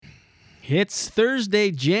It's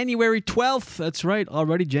Thursday, January 12th. That's right,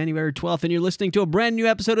 already January 12th. And you're listening to a brand new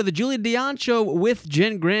episode of The Julian Dion Show with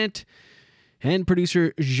Jen Grant and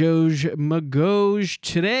producer Joj Magoj.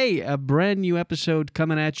 Today, a brand new episode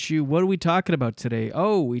coming at you. What are we talking about today?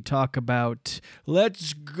 Oh, we talk about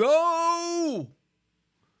let's go.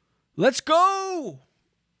 Let's go.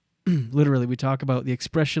 Literally, we talk about the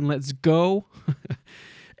expression let's go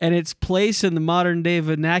and its place in the modern day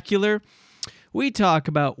vernacular. We talk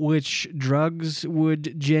about which drugs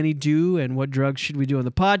would Jenny do and what drugs should we do on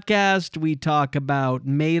the podcast. We talk about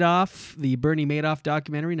Madoff, the Bernie Madoff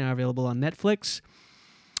documentary, now available on Netflix.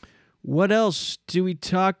 What else do we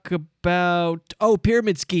talk about? Oh,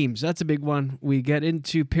 pyramid schemes. That's a big one. We get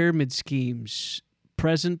into pyramid schemes,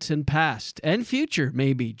 present and past, and future,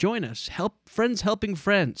 maybe. Join us. Help friends helping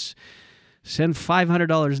friends. Send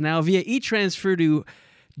 $500 now via e-transfer to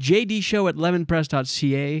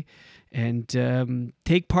jdshow@lemonpress.ca. And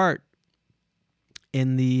take part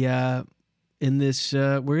in the in this.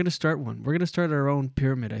 We're gonna start one. We're gonna start our own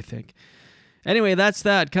pyramid, I think. Anyway, that's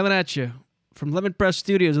that coming at you from Lemon Press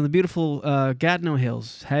Studios in the beautiful Gatineau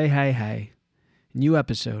Hills. Hey. New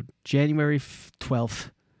episode, January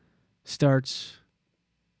 12th, starts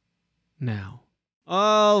now.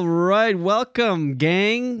 All right, welcome,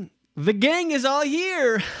 gang. The gang is all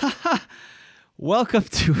here. Welcome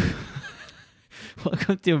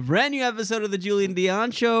to a brand new episode of the Julian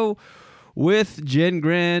Dion Show with Jen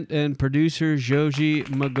Grant and producer Joji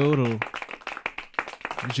Magodal.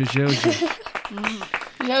 Joji.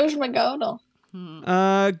 Joj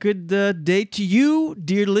Magodal. Good day to you,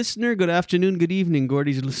 dear listener. Good afternoon, good evening.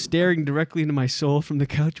 Gordy's staring directly into my soul from the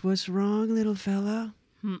couch. What's wrong, little fella?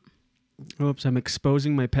 Oops, I'm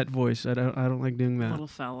exposing my pet voice. I don't like doing that. Little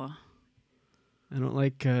fella. I don't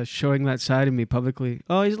like showing that side of me publicly.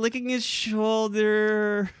 Oh, he's licking his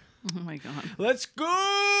shoulder. Oh, my God. Let's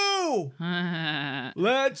go!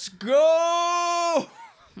 Let's go!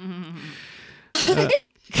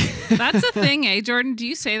 That's a thing, eh, Jordan? Do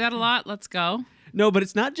you say that a lot? Let's go? No, but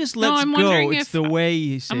it's not just let's go. It's the way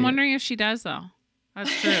you say it. I'm wondering if she does, though.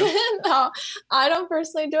 That's true. No, I don't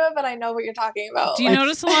personally do it, but I know what you're talking about. Do you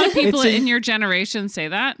notice a lot of people in your generation say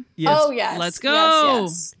that? Yes. Oh, yes. Let's go.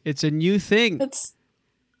 Yes. It's a new thing. It's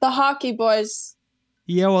the hockey boys.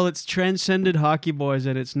 Yeah, well, it's transcended hockey boys,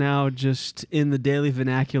 and it's now just in the daily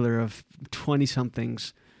vernacular of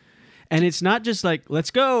 20-somethings. And it's not just like, let's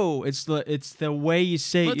go. It's the way you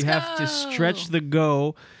say it. You have to stretch the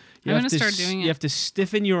go. I'm going to start doing it. You have to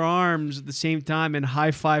stiffen your arms at the same time and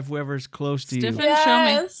high-five whoever's close to you. Stiffen, show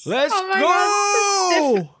me. Let's God,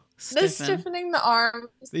 go! The stiffening the arms.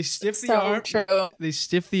 They stiff the so arms. True. They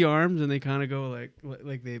stiff the arms and they kind of go like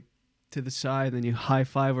they to the side. And then you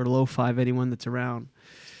high-five or low-five anyone that's around.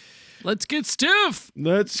 Let's get stiff.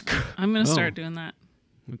 Let's go. I'm going to start doing that.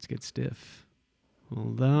 Let's get stiff.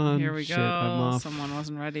 Hold on. Here we Shit, go. I'm off. Someone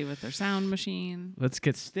wasn't ready with their sound machine. Let's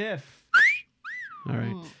get stiff. All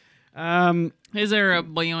right. Is there a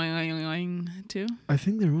boing too? I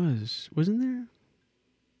think there was. Wasn't there?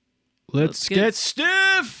 Let's get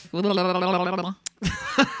stiff.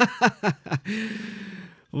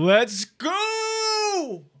 Let's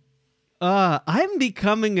go. I'm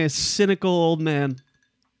becoming a cynical old man.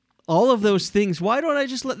 All of those things. Why don't I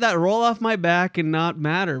just let that roll off my back and not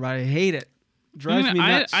matter? I hate it. Drives me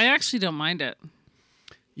nuts. I actually don't mind it.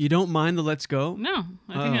 You don't mind the let's go? No.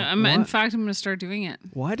 I think in fact, I'm going to start doing it.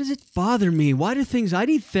 Why does it bother me? Why do things... I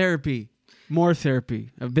need therapy. More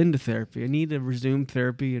therapy. I've been to therapy. I need to resume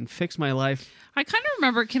therapy and fix my life. I kind of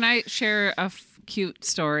remember... Can I share a cute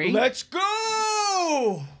story? Let's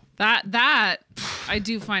go! That I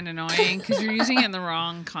do find annoying because you're using it in the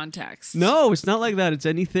wrong context. No, it's not like that. It's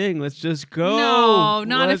anything. Let's just go. No,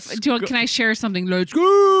 not Let's if... Can I share something? Let's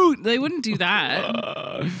go! They wouldn't do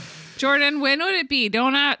that. Jordan, when would it be?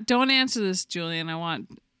 Don't answer this, Julian. I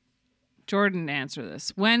want Jordan to answer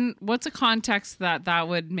this. What's a context that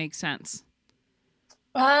would make sense?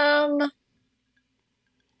 Like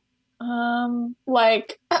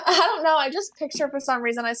I don't know. I just picture for some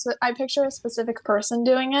reason I picture a specific person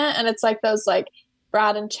doing it, and it's like those like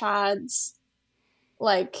Brad and Chad's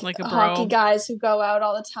like a hockey bro. guys who go out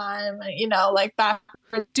all the time, and, like back.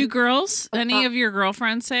 Do girls? Any of your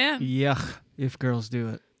girlfriends say it? Yuck, if girls do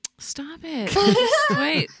it. Stop it. Just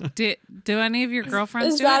wait. Do any of your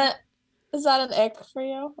girlfriends do it? Is that an ick for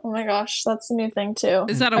you? Oh my gosh, that's a new thing too.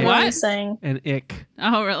 Is that a I know what? I'm saying An ick.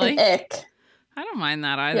 Oh, really? an ick. I don't mind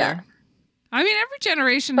that either. Yeah. I mean, every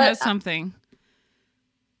generation But, has something.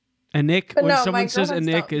 A nick. But When no, someone my says a girlfriends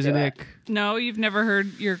nick don't is do an it. ick. No, you've never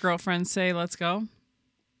heard your girlfriend say, let's go?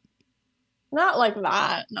 Not like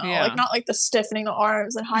that. No, Yeah. like not like the stiffening the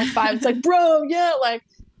arms and high five. It's like, bro, yeah, like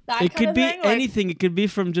That It kind could of be thing? Like, anything. It could be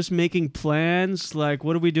from just making plans. Like,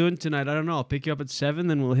 what are we doing tonight? I don't know. I'll pick you up at 7,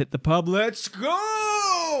 then we'll hit the pub. Let's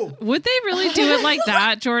go. Would they really do it like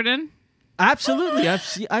that, Jordan? Absolutely.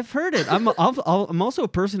 I've heard it. I'm also a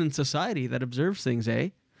person in society that observes things, eh?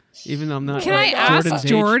 Even though I'm not. Can I Jordan's ask age.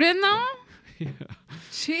 Jordan though? Yeah.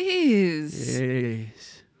 Jeez.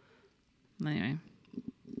 Yes. Anyway.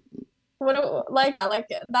 like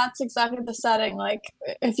that's exactly the setting. Like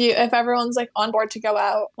if everyone's like on board to go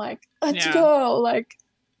out, like let's Yeah. go, like,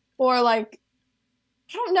 or like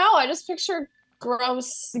I don't know. I just picture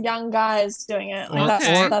gross young guys doing it. Like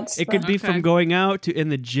Okay. that's It could be Okay. from going out to in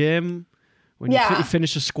the gym when you Yeah.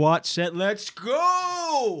 finish a squat set. Let's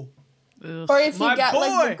go. Ugh. or if My you get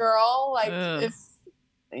like boy. the girl, like Ugh. if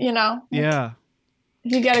you know, like, Yeah.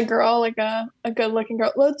 if you get a girl, like a good looking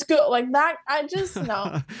girl, let's go, like that. I just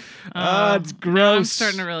no. It's gross. No, I'm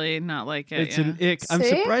starting to really not like it. It's yeah. an ick. I'm See?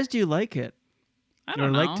 surprised you like it. I Or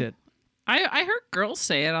don't know. liked it. I heard girls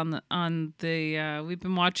say it on the we've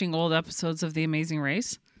been watching old episodes of The Amazing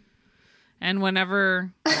Race. And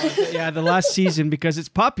whenever Yeah, the last season, because it's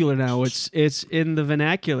popular now. It's in the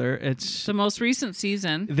vernacular. It's the most recent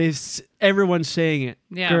season, everyone's saying it.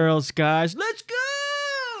 Yeah. Girls, guys, let's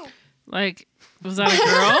go. like, was that a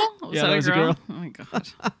girl? Yeah, that was a girl. Oh my god.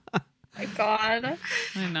 My God.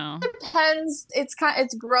 I know. Depends.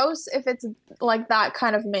 It's gross if it's like that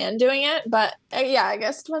kind of man doing it, but yeah, I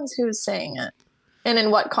guess it depends who's saying it and in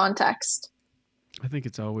what context. I think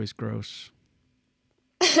it's always gross.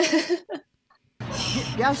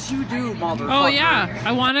 Yes, you do, motherfucker. Oh yeah.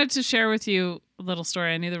 I wanted to share with you a little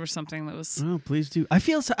story. I knew there was something that was Oh, please do. I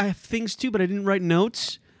have things too, but I didn't write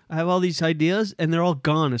notes. I have all these ideas, and they're all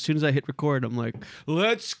gone. As soon as I hit record, I'm like,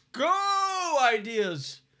 let's go,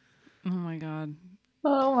 ideas. oh my god.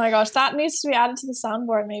 Oh my gosh, that needs to be added to the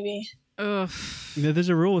soundboard, maybe. Ugh. Yeah, there's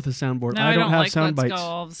a rule with the soundboard. No, I don't have like sound let's bites. go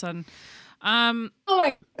all of a sudden. Oh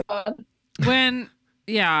my God. When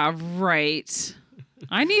yeah, right.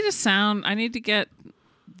 I need a sound. I need to get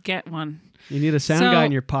one. You need a sound So- guy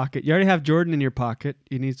in your pocket. You already have Jordan in your pocket.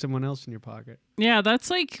 You need someone else in your pocket. Yeah, that's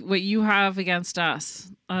like what you have against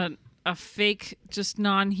us. A fake, just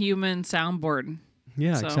non-human soundboard.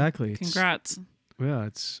 Yeah, So, exactly. Congrats.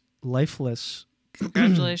 It's lifeless.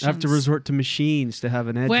 Congratulations. I have to resort to machines to have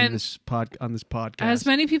an edge When- on this podcast. As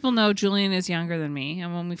many people know, Julian is younger than me,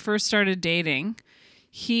 and when we first started dating,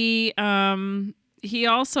 he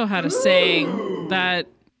also had a saying that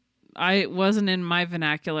I wasn't in my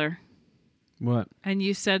vernacular. What? And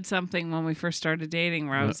you said something when we first started dating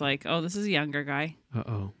where I was like, "Oh, this is a younger guy."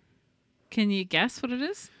 Uh-oh. Can you guess what it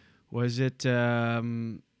is? Was it oh,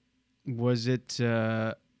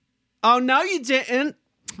 no, you didn't.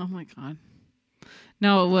 Oh my god.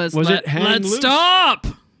 No, it was. Was it hang Let's loose? stop.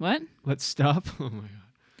 What? Let's stop. Oh, my God.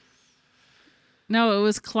 No, it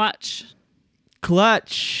was clutch.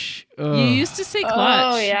 Clutch. Ugh. You used to say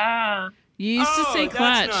clutch. Oh yeah. You used to say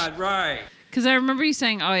clutch. That's not right. Because I remember you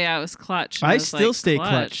saying, "Oh yeah, it was clutch." And I was still like, stay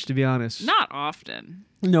clutch, to be honest. Not often.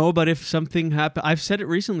 No, but if something happened, I've said it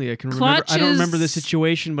recently. I can remember. Clutch I don't remember the is-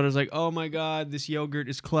 situation, but I was like, "Oh my God, this yogurt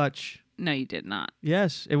is clutch." No, you did not.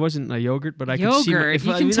 Yes, it wasn't a yogurt, but I could see. Yogurt.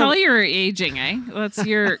 You can tell you're aging, eh? That's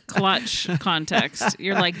your clutch context.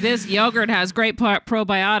 You're like, this yogurt has great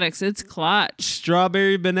probiotics. It's clutch.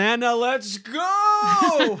 Strawberry banana. Let's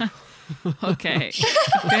go. Okay.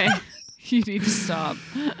 Okay. You need to stop.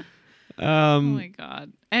 Oh my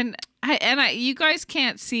god. And I you guys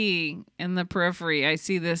can't see in the periphery. I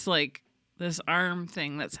see this like this arm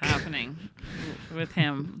thing that's happening with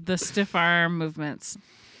him. The stiff arm movements.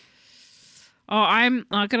 Oh, I'm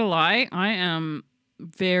not going to lie. I am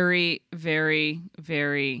very, very,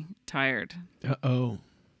 very tired. Uh-oh.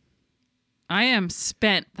 I am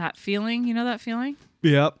spent. That feeling, you know that feeling?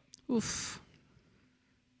 Yep. Oof.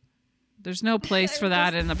 There's no place for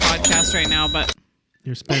that in the podcast right now, but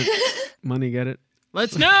You're spent. Money, get it?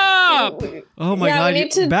 let's stop. Oh my Yeah, God! we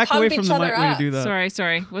need to back away pump from each the mic other when you up. do that.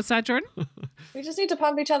 Sorry. What's that, Jordan? We just need to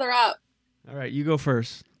pump each other up. All right, you go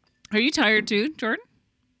first. Are you tired too, Jordan?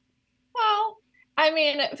 Well, I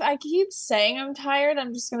mean, if I keep saying I'm tired,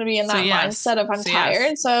 I'm just going to be in So that yes. mindset of I'm So yes.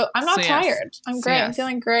 tired. So I'm not So yes. tired. I'm So great. I'm yes.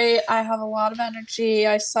 feeling great. I have a lot of energy.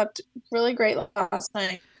 I slept really great last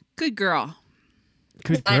night. Good girl.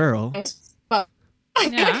 Good girl. But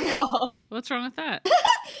Yeah. What's wrong with that?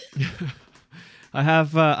 I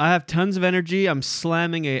have tons of energy. I'm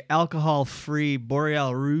slamming a alcohol-free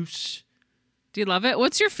Boreal Rousse. Do you love it?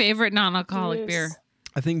 What's your favorite non-alcoholic beer?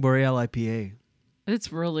 I think Boreal IPA.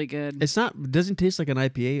 It's really good. It doesn't taste like an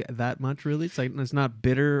IPA that much, really. It's not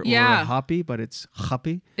bitter or Yeah. hoppy, but it's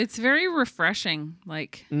hoppy. It's very refreshing.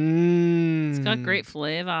 Like It's it's got great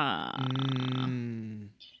flavor.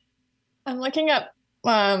 I'm looking up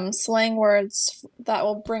slang words that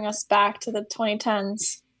will bring us back to the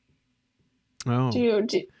 2010s. Oh. Do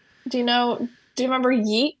you know? Do you remember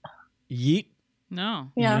yeet? Yeet?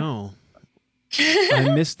 No. Yeah. No. I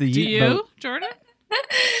missed the Do yeet you, boat. Jordan?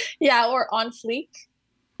 Yeah, or on fleek.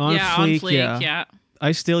 On yeah, fleek, on fleek. Yeah.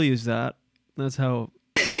 I still use that. That's how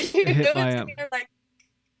hip I am.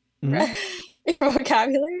 Hmm? Your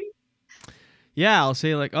vocabulary. Yeah, I'll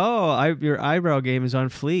say like, "Oh, your eyebrow game is on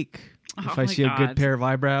fleek." Oh If I my see a good God. pair of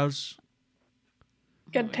eyebrows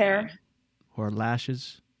Good Oh my pair. God. or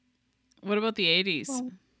lashes. What about the 80s?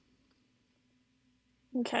 Oh.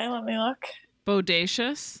 Okay, let me look.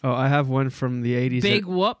 Bodacious. Oh, I have one from the 80s. Big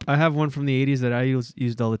whoop. I have one from the 80s that I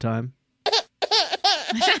used all the time.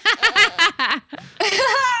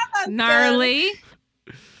 That's Gnarly.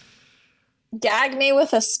 good. Gag me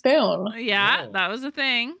with a spoon. Yeah, Oh. that was a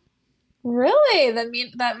thing. Really?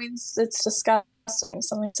 That means it's disgusting.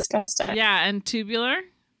 Something's disgusting. Yeah, and tubular.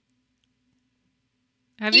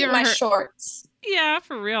 Have Eat you ever my heard? shorts. Yeah,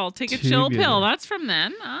 for real. Take a chill Tubular. pill. That's from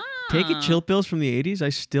then. Ah. Take a chill pills from the 80s. I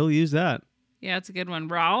still use that. Yeah, it's a good one.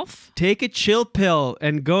 Ralph. Take a chill pill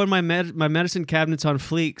and go in my medicine cabinet's on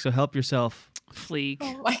fleek, so help yourself. Fleek.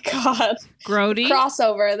 Oh my god. Grody.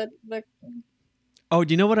 Crossover. The Oh,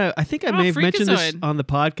 do you know what I think I Oh, may have mentioned this Freakazoid. on the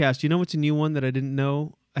podcast. You know what's a new one that I didn't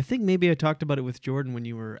know? I think maybe I talked about it with Jordan when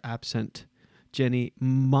you were absent. Jenny,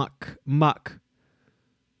 muck. no,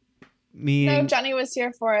 Meaning, Jenny was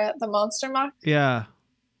here for it. The monster muck. yeah.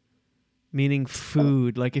 Meaning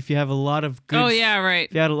food. Like if you have a lot of good Oh yeah, right.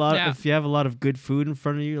 If you had a lot, Yeah. if you have a lot of good food in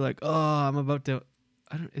front of you, you're like, oh, I'm about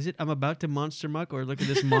to monster muck or look at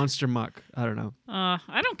this monster muck. I don't know.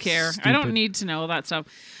 I don't care. I don't Stupid. need to know that stuff.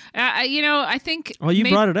 I think. Oh, you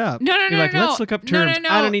brought it up. No, no, You're no, like, no. let's look up No, terms. no,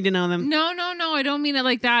 no. I don't need to know them. No, no, no. I don't mean it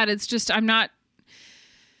like that. It's just I'm not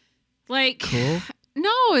like. Cool.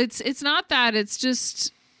 No, it's not that. It's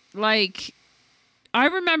just like I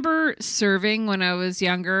remember serving when I was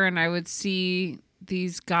younger, and I would see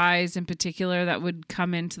these guys in particular that would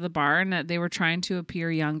come into the bar and that they were trying to appear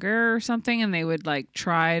younger or something, and they would like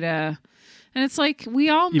try to. And it's like we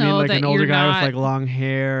all You know mean like that an older you're guy not. with like long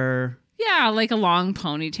hair? Yeah, like a long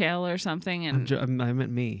ponytail or something. And I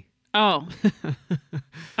meant me. oh,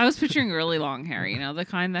 I was picturing really long hair. You know, the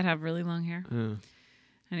kind that have really long hair.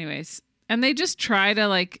 Anyways, and they just try to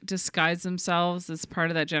like disguise themselves as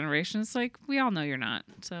part of that generation. It's like we all know you're not.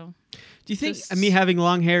 So Do you think Just- me having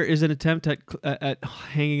long hair is an attempt at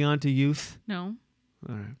hanging on to youth? no.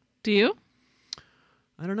 All right. Do you?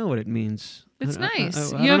 I don't know what it means. It's I- I-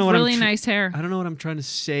 nice. I You don't know have what I'm really nice hair. I don't know what I'm trying to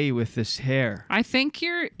say with this hair. I think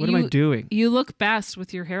What am I doing? You look best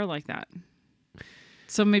with your hair like that.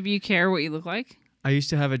 So maybe you care what you look like. I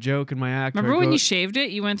used to have a joke in my act. where Remember I when go- you shaved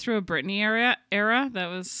it? You went through a Britney era. That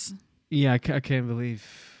was Yeah, I can't believe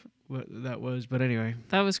what that was. But anyway.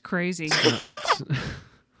 that was crazy. Do Do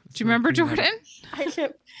you remember Jordan? I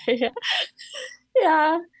can't.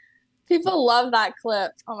 Yeah. People love that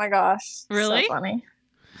clip. Oh my gosh. Really? So funny.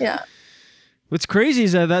 Yeah. What's crazy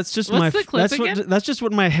is that that's just What's the clip that's again? that's just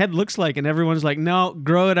what my head looks like, and everyone's like, no,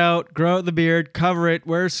 grow it out, grow out the beard, cover it,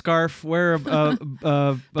 wear a scarf, wear a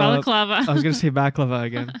Balaclava. I was gonna say baklava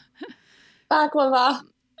again. Baklava.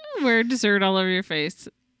 Wear dessert all over your face.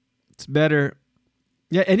 It's better.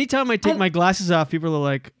 Yeah, anytime I take my glasses off, people are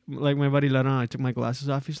like my buddy Laurent, I took my glasses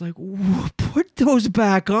off. He's like, put those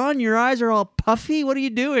back on. Your eyes are all puffy. What are you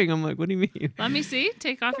doing? I'm like, what do you mean? Let me see.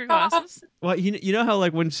 Take off your glasses. Well, you know how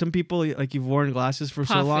like when some people like you've worn glasses for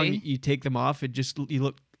so long, Puffy. you take them off, it just you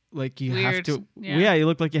look like you have Weird. to. Yeah. You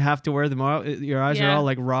look like you have to wear them off. Your eyes are Yeah. all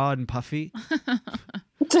like raw and puffy.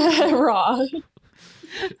 Raw.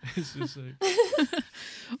 It's just like,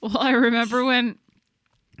 Well, I remember when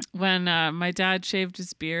my dad shaved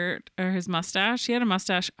his beard or his mustache. He had a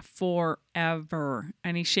mustache forever,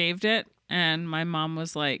 and he shaved it. And my mom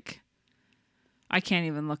was like, "I can't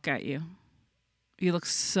even look at you. You look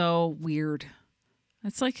so weird."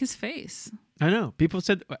 It's like his face. I know. People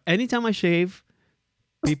said anytime I shave,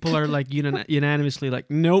 people are like unanimously like,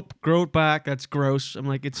 nope, grow it back. That's gross. I'm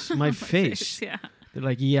like, it's my face. Yeah. They're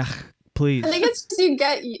like, yuck, please. I think it's just you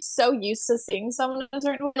get so used to seeing someone a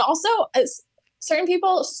certain way. And also, certain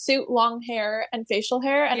people suit long hair and facial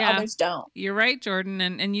hair, and Yeah. others don't. You're right, Jordan,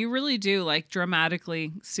 and you really do like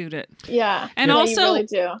dramatically suit it. Yeah. And Yeah, also, you really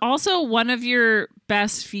do. also one of your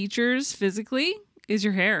best features physically is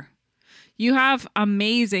your hair. You have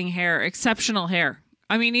amazing hair, exceptional hair.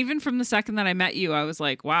 I mean, even from the second that I met you, I was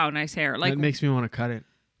like, "Wow, nice hair." Like, That makes me want to cut it.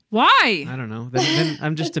 why? I don't know. Then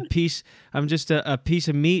I'm just a piece. I'm just a piece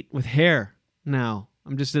of meat with hair now.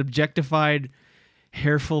 I'm just an objectified,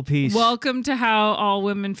 hairful piece. Welcome to how all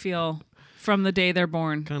women feel from the day they're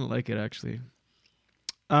born. Kind of like it, actually.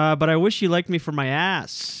 But I wish you liked me for my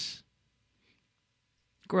ass.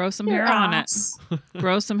 Grow some Your hair on it. ass.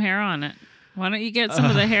 Grow some hair on it. Why don't you get some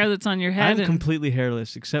of the hair that's on your head? I'm completely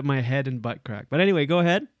hairless, except my head and butt crack. But anyway, go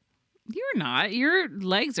ahead. You're not. Your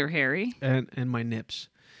legs are hairy. And my nips.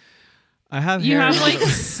 I have You hair. have like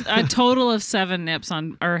a total of 7 nips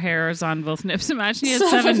on, or hairs on both nips. Imagine you had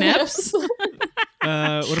 7 nips. What am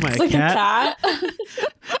I, It's a like cat? a cat.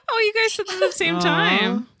 Oh, you guys said them at the same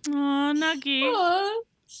time. Oh, Nuggy. Aw.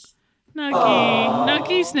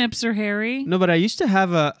 Nuggy's nips are hairy. No, but I used to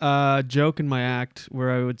have a joke in my act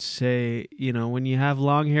where I would say, you know, when you have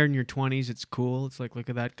long hair in your 20s, it's cool. It's like, look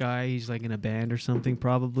at that guy. He's like in a band or something,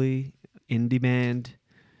 probably. Indie band.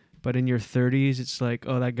 But in your 30s, it's like,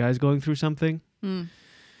 oh, that guy's going through something. Mm.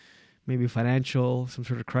 Maybe financial, some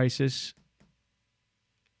sort of crisis.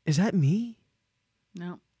 Is that me?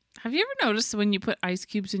 No. Have you ever noticed when you put ice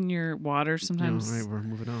cubes in your water sometimes? No, right, we're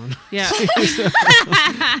moving on. Yeah.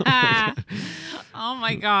 Oh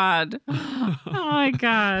my God. Oh my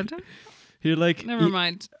God. You're like, Never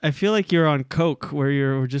mind. I feel like you're on coke where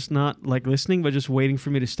you're just not like listening, but just waiting for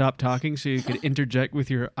me to stop talking so you could interject with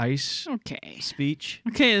your ice Okay. speech.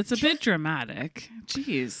 Okay, it's a bit dramatic.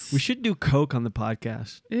 Jeez. We should do coke on the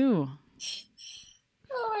podcast. Ew.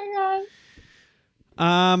 Oh my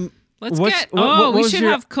god. Let's What's- get. what We was should your-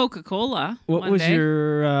 have Coca-Cola. What one was day.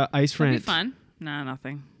 your ice That'd be rant? fun. No,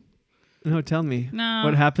 nothing. No, tell me. No.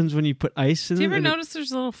 What happens when you put ice in Do you it? ever and it notice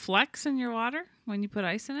there's little flecks in your water when you put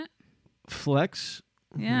ice in it? flex?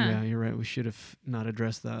 Yeah. Yeah, you're right. We should have not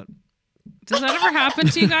addressed that. Does that ever happen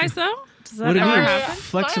to you guys though? Does that What do you ever mean? happen?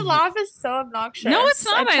 Flexible. My laugh is so obnoxious. No, it's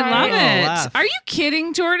not. I try love to it. laugh. Are you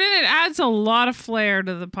kidding, Jordan? It adds a lot of flair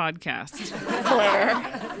to the podcast. Flair.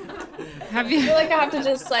 Have I you feel like I have to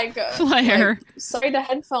just like flair? sorry to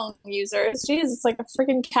headphone users. Jeez, it's like a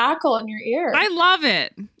freaking cackle in your ear. I love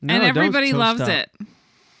it, No, and don't everybody loves stop. it.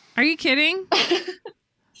 Are you kidding?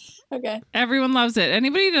 Okay. Everyone loves it.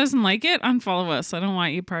 Anybody who doesn't like it, unfollow us. I don't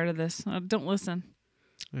want you part of this. Don't listen.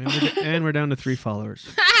 And we're down to 3 followers.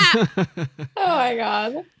 Oh my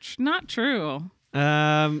god. Not true.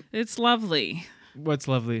 It's lovely. What's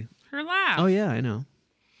lovely? Her laugh. Oh yeah, I know.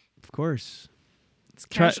 Of course. It's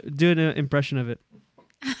Try casual. do an impression of it.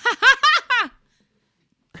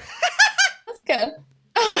 That's good.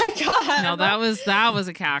 Oh my god. No, that was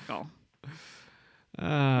a cackle.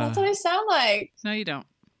 That's what I sound like. No, you don't.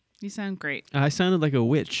 You sound great. I sounded like a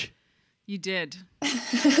witch. You did.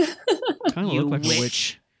 Kind of You look like a witch.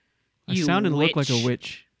 witch. I You sound and look like a witch.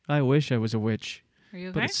 witch. I wish I was a witch. Are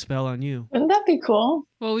you Put okay? a spell on you. Wouldn't that be cool?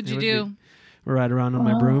 What would It you would do? Ride around on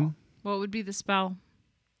my Oh. broom. What would be the spell?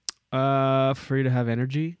 For you to have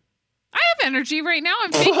energy I have energy right now.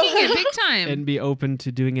 I'm faking it big time. and be open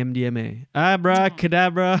to doing MDMA.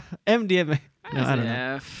 Abracadabra. MDMA. No, I don't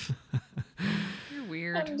know. If. You're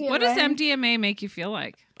weird. MDMA. What does MDMA make you feel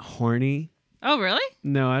like? Horny? Oh, really?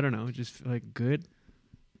 No, I don't know. Just like good.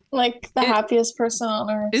 Like the happiest person on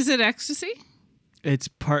earth. Is it ecstasy? It's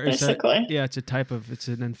part. Basically. Yeah, it's a type of. It's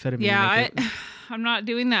an amphetamine. Yeah, like I'm not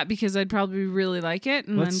doing that because I'd probably really like it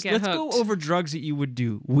and let's then get hooked. go over drugs that you would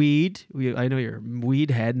do. Weed. I know you're a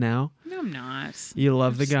weed head now. No, I'm not. You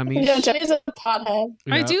love the gummies. Yeah, Jenny's a pothead.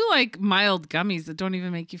 I Yeah. do like mild gummies that don't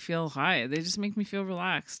even make you feel high. They just make me feel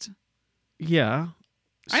relaxed. Yeah.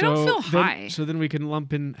 I don't feel then- high. So then we can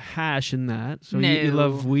lump in hash in that. So you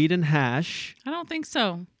love No. weed and hash. I don't think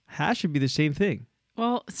so. Hash should be the same thing.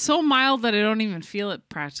 Well, it's so mild that I don't even feel it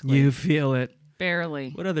practically. You feel it.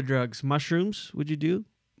 Barely. What other drugs? Mushrooms? Would you do?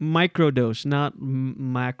 Microdose, not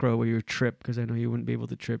macro, where you trip. Because I know you wouldn't be able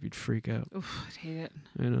to trip. You'd freak out. Oof, I'd hate it.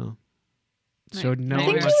 I know. So Right. no. I think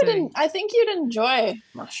Nightmare you City. would. I think you'd enjoy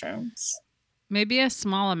mushrooms. Maybe a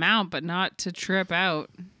small amount, but not to trip out.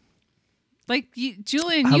 Like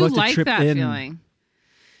Julian, How you about to like trip that in? feeling.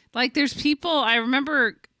 Like there's people I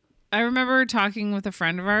remember talking with a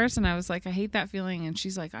friend of ours and I was like, I hate that feeling. And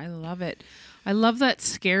she's like, I love it. I love that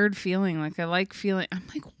scared feeling. Like I like feeling. I'm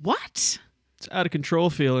like, what? It's out of control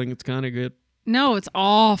feeling. It's kind of good. No, it's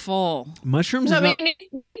awful. Mushrooms No, is I not. mean,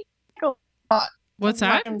 What's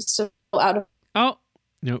that? I'm still out of. Oh,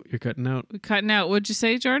 No, you're cutting out. we're cutting out. What'd you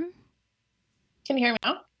say, Jordan? Can you hear me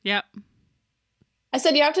now? Yep. I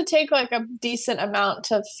said you have to take like a decent amount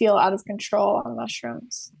to feel out of control on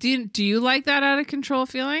mushrooms. Do you like that out of control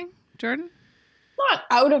feeling, Jordan? Not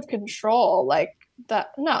out of control like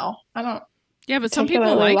that. No, I don't. Yeah, but some people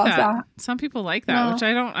Particularly like love that. that. Some people like that, No. which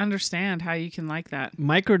I don't understand how you can like that.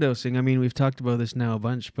 Microdosing. I mean, we've talked about this now a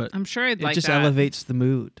bunch, but I'm sure I'd it like just that. elevates the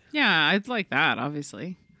mood. Yeah, I'd like that,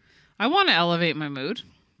 obviously. I want to elevate my mood.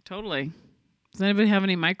 Totally. Does anybody have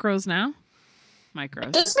any micros now? Micros.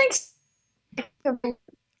 It just makes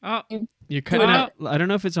Oh, You're cutting Wow. out. I don't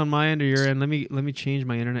know if it's on my end or your end. Let me change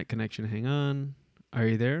my internet connection. Hang on. Are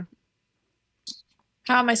you there?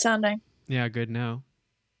 How am I sounding? Yeah, good now.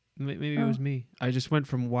 Maybe it Oh. was me. I just went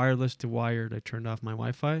from wireless to wired. I turned off my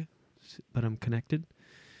Wi-Fi, but I'm connected.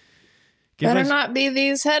 Better not be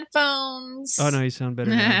these headphones. Oh no, you sound better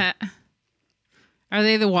now. are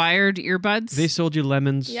they the wired earbuds? They sold you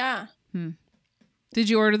lemons. Yeah. Did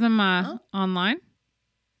you order them Huh? online,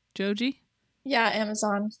 Joji? Yeah,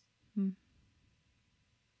 Amazon. Hmm.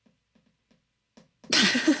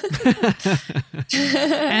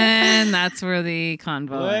 And that's where the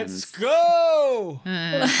convo Let's ends. go.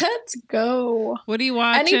 Let's go. What are you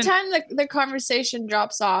watching? Anytime the conversation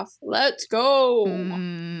drops off, let's go.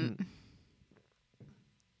 Mm,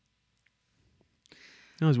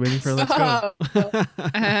 I was waiting for let's go.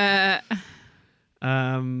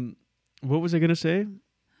 What was I gonna say?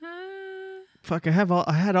 Fuck, I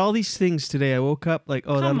had all these things today. I woke up like,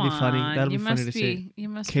 oh, that'll come be funny. on, That'll you be funny to must say. You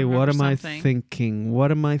must. Okay, what am remember I something. thinking?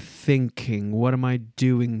 What am I thinking? What am I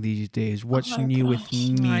doing these days? What's my new with gosh.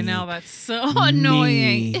 me? I know that's so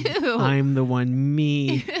annoying. Me. Ew. I'm the one.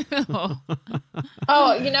 Me. Ew.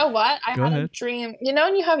 Oh, you know what? I Go had a ahead. dream. You know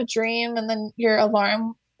when you have a dream and then your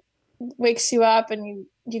alarm wakes you up and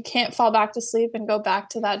you can't fall back to sleep and go back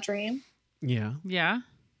to that dream? Yeah. Yeah.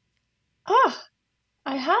 Ah,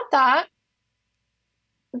 I had that.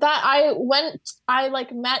 I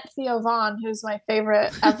like met Theo Vaughn, who's my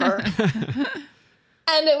favorite ever.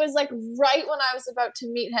 And it was like right when I was about to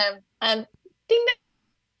meet him, and ding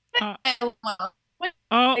Uh, ding.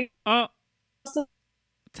 oh, it's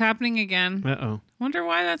happening again. Uh-oh. Wonder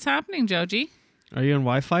why that's happening, Joji. Are you on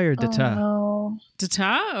Wi-Fi or data? Oh, no.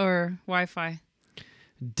 Data or Wi-Fi?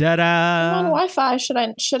 Data. I'm on Wi-Fi. Should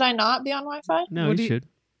I not be on Wi-Fi? No, What you do you- should.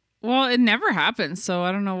 Well, it never happens, so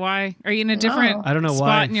I don't know why. Are you in a different No. I don't know spot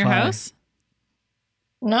why. in your Fi. house?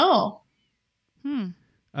 No.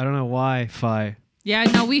 I don't know why. Fi. Yeah,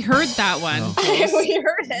 no, we heard that one. Oh. We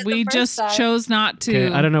heard it. We the first just time. chose not to.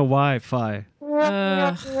 Okay, I don't know why. Fi.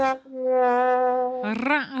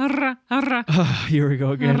 Arra, arra, arra. Here we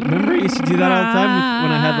go again. Remember, I used to do that all the time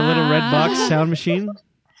when I had the little red box sound machine.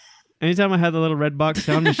 Anytime I had the little red box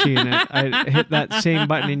sound machine, I hit that same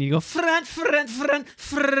button and you go front, front, front,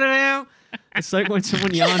 front. It's like when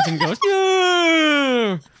someone yawns and goes,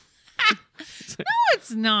 "Yeah."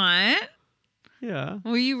 It's not. Yeah.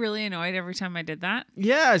 Were you really annoyed every time I did that?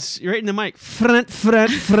 Yes, you're right in the mic. Front, front,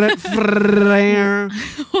 front, front.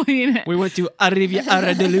 We went to Arrivia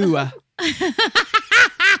Aradalua.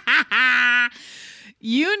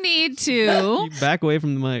 You need to. You back away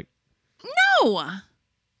from the mic. No.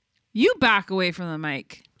 You back away from the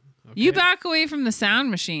mic. You back away from the sound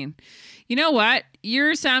machine. You know what?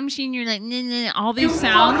 Your sound machine, you're like, nah, nah,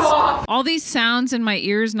 all these sounds in my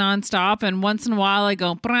ears nonstop. And once in a while I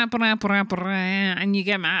go, brah, brah, brah, brah, and you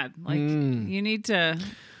get mad. Like, you need to.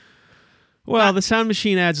 Well, the sound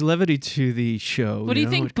machine adds levity to the show. What do you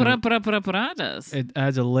think It kinda- brah, brah, brah, brah does? It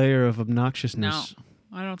adds a layer of obnoxiousness.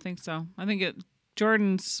 No, I don't think so. I think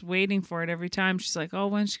Jordan's waiting for it every time. She's like, oh,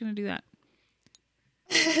 when's she going to do that?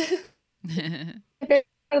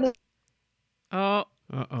 Oh,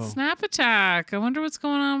 Uh-oh. snap attack. I wonder what's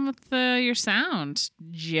going on with your sound,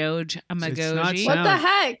 Joge not Amagoji. What sound. the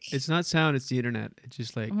heck? It's not sound, it's the internet. It's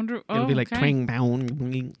just like, I wonder. it'll be like okay. twang,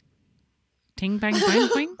 bang. Ting, bang, bang,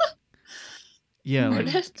 bang. Yeah, like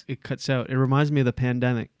Internet. it cuts out. It reminds me of the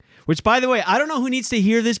pandemic. Which, by the way, I don't know who needs to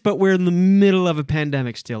hear this, but we're in the middle of a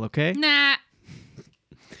pandemic still, okay? Nah.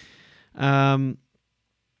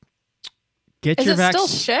 Get Is your it still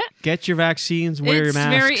shit? Get your vaccines, wear your It's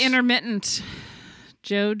masks. very intermittent,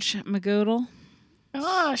 Joge Magodal.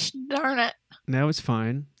 Gosh darn it. Now it's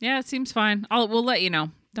fine. Yeah, it seems fine. We'll let you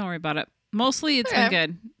know. Don't worry about it. Mostly it's been Okay.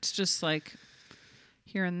 good. It's just like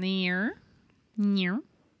here and there. Near.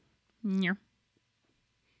 Near.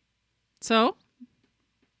 So,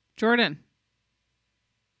 Jordan.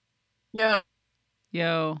 Yeah.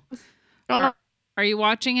 Yo. Are you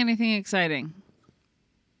watching anything exciting?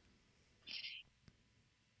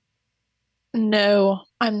 No,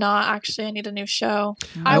 I'm not actually. I need a new show.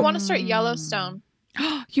 I want to start Yellowstone.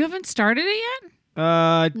 You haven't started it yet?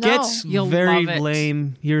 It No. gets You'll very love it.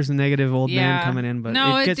 lame. Here's the negative old Yeah. man coming in, but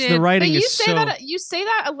No, it it gets did. the But writing But is so. you say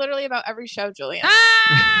that literally about every show, Julian.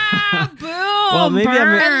 Ah, boom. Well, maybe I'm-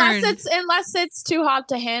 burn. Unless it's too hot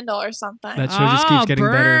to handle or something. That show just keeps getting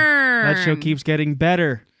better. That show burn. keeps getting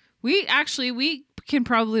better. We can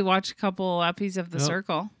probably watch a couple episodes of The Oh.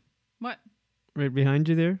 Circle. What? Right behind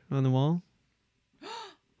you there on the wall.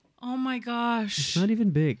 Oh my It's gosh. not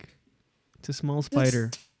even big. It's a small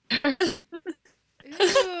spider.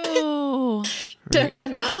 Ew. Right.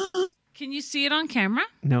 Can you see it on camera?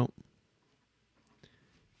 No.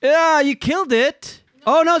 Yeah, you killed it.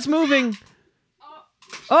 Oh, no, it's moving.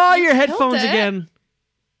 Oh, your headphones it? again.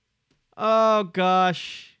 Oh,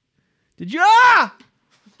 gosh. Did you? Ah!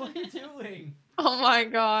 What are you doing? Oh my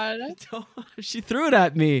god. She threw it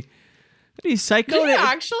at me. What are you, psycho? Did you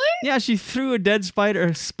actually? Yeah, she threw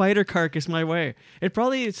a spider carcass my way. It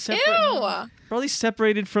probably is probably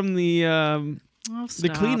separated from the Oh, the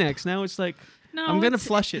stop. Kleenex. Now it's like No, I'm gonna it's-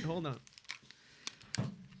 flush it. Hold on.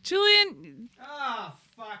 Julian. Ah,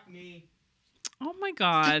 fuck me. Oh my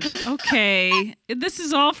God. Okay. This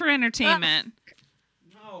is all for entertainment.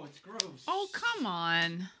 No, it's gross. Oh, come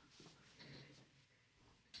on.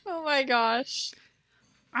 Oh my gosh.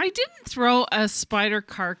 I didn't throw a spider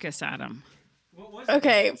carcass at him. What was it?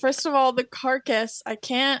 Okay, first of all, the carcass, I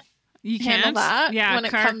can't You handle can't? that Yeah, when it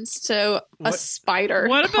comes to a What- spider.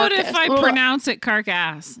 What about if I carcass. Ugh. pronounce it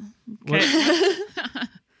carcass? Okay.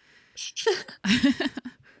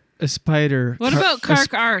 A spider. What about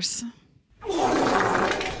carc arse?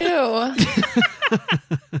 Ew.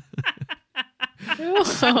 Ew.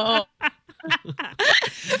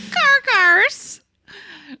 Carc arse.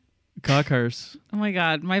 Cockers. Oh my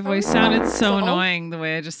God. My voice sounded so Oh. annoying the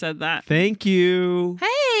way I just said that. Thank you.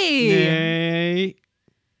 Hey. Yay.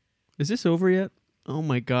 Is this over yet? Oh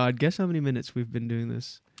my god. Guess how many minutes we've been doing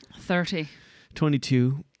this? 30.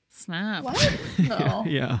 22. Snap. What? No.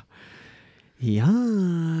 Yeah.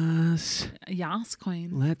 Yes. Yas,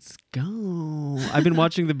 queen. Let's go. I've been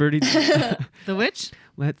watching the Bernie. The witch?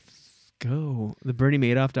 Let's go. The Bernie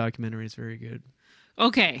Madoff documentary is very good.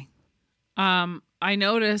 Okay. I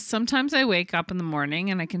notice sometimes I wake up in the morning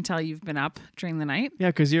and I can tell you've been up during the night. Yeah,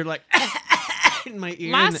 because you're like in my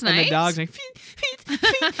ear, Last and the night? dog's like feet, feet,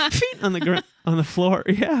 feet, feet on the on the floor.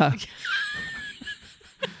 Yeah.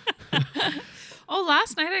 Oh,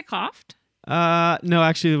 last night I coughed. No,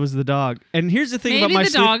 actually, it was the dog. And here's the thing Maybe about my the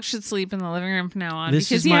sleep. dog should sleep in the living room from now on This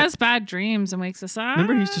because is he my- has bad dreams and wakes us up.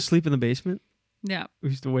 Remember, he used to sleep in the basement. Yeah. We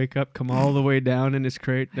used to wake up, come all the way down in his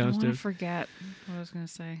crate I don't want to downstairs. forget what I was going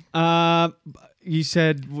to say. You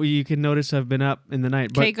said you can notice I've been up in the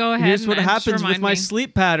night. But Okay, go ahead here's and what just happens with remind my me.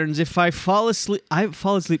 sleep patterns. If I fall asleep, I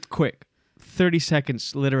fall asleep quick. 30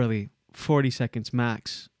 seconds, literally. 40 seconds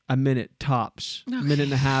max. A minute tops. A minute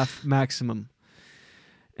and a half maximum.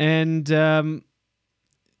 And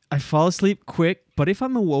I fall asleep quick. But if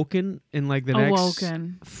I'm awoken in like the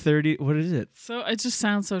Awoken. next 30, what is it? So it just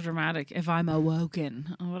sounds so dramatic. If I'm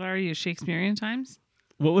awoken. What are you, Shakespearean times?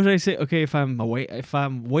 What would I say? Okay, if I'm awake, if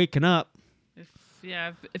I'm waking up,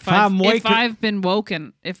 If I'm I've been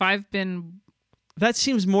woken, if I've been that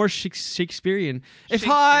seems more Shakespearean. If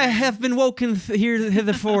I have been woken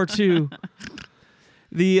hitherfore too.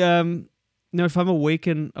 No, if I'm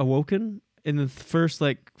awoken in the first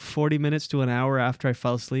like 40 minutes to an hour after I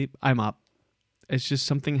fell asleep, I'm up. It's just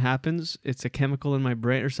something happens. It's a chemical in my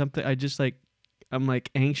brain or something. I'm like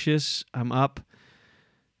anxious. I'm up.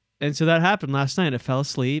 And so that happened last night. I fell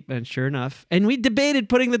asleep, and sure enough, and we debated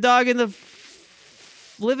putting the dog in the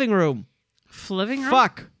living room. living room?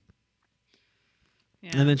 Fuck.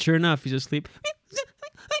 Yeah. And then sure enough, he's asleep.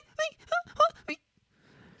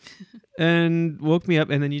 And woke me up,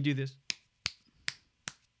 and then you do this.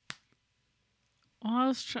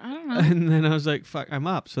 Well, I don't know. And then I was like, fuck, I'm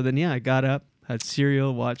up. So then, yeah, I got up, had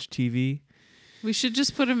cereal, watched TV. We should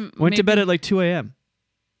just put him. Went to bed at like 2 a.m.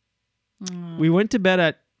 Mm. We went to bed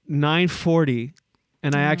at 9:40,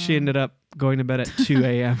 and I actually ended up going to bed at 2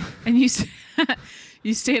 a.m. And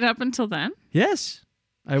you stayed up until then? Yes.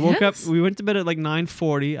 I woke Yes? up, we went to bed at like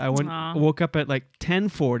 9:40. Aw. Woke up at like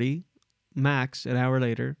 10:40, max, an hour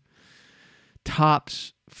later.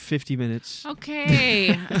 Tops 50 minutes.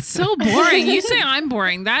 Okay. It's so boring. You say I'm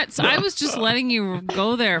boring. I was just letting you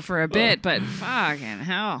go there for a bit, but fucking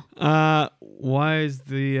hell. Why is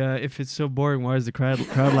if it's so boring, why is the crowd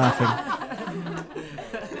laughing?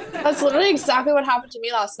 That's literally exactly what happened to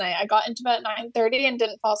me last night. I got into bed at 9:30 and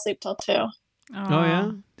didn't fall asleep till 2. Oh,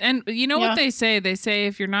 yeah? And you know Yeah. what they say? They say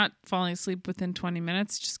if you're not falling asleep within 20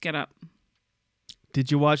 minutes, just get up. Did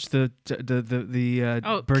you watch the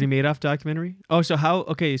Bernie Madoff documentary? Oh, so how?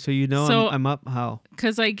 Okay, so you know So- I'm up. How?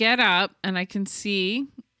 Because I get up and I can see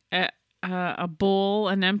a bowl,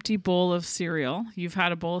 an empty bowl of cereal. You've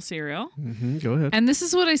had a bowl of cereal. Mm-hmm, go ahead. And this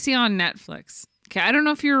is what I see on Netflix. Okay, I don't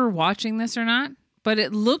know if you're watching this or not, but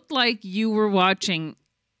it looked like you were watching.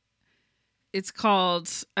 It's called,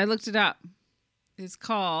 I looked it up. It's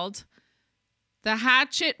called The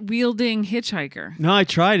Hatchet Wielding Hitchhiker. No, I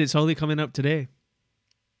tried. It's only coming up today.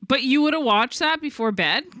 But you would have watched that before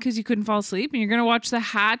bed because you couldn't fall asleep, and you're going to watch The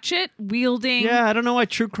Hatchet Wielding. Yeah, I don't know why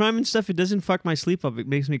true crime and stuff. It doesn't fuck my sleep up. It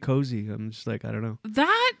makes me cozy. I'm just like, I don't know.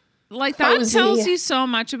 That like that Cozy. tells you so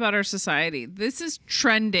much about our society. This is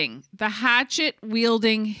trending. The hatchet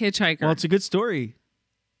wielding hitchhiker. Well, it's a good story.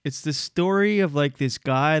 It's the story of like this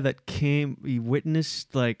guy that he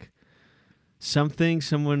witnessed like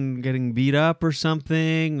someone getting beat up or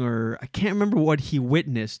something, or I can't remember what he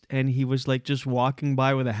witnessed. And he was like just walking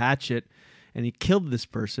by with a hatchet and he killed this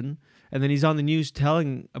person. And then he's on the news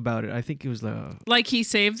telling about it. I think it was like he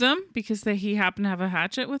saved them because he happened to have a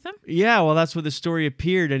hatchet with him. yeah, well, that's what the story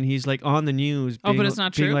appeared. And he's like on the news. Oh, but it's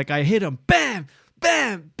not being true? like, I hit him, bam,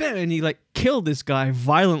 bam, bam. And he like killed this guy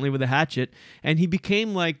violently with a hatchet. And he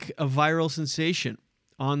became like a viral sensation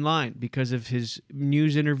online because of his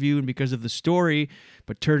news interview and because of the story.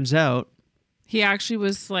 But turns out He actually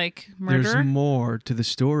was like murderer. there's more to the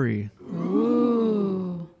story.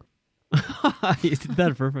 Ooh. You did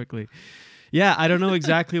that perfectly. Yeah, I don't know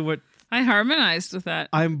exactly what I harmonized with that.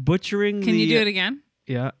 I'm butchering. Can you do it again?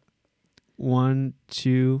 Yeah. 1,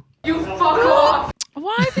 2. Why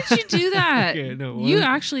did you do that? Okay, no, you one-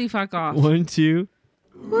 actually fuck off. 1, 2.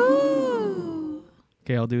 Woo.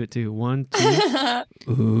 Okay, I'll do it too. 1, 2.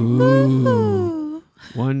 Ooh.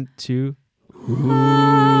 1, 2.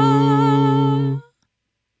 Ooh.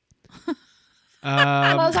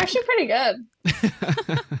 That was actually pretty good.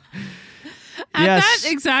 At Yes.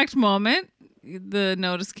 that exact moment, the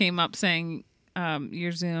notice came up saying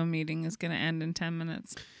your Zoom meeting is going to end in 10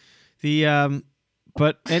 minutes.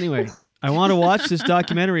 But anyway, I want to watch this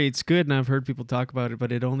documentary. It's good, and I've heard people talk about it,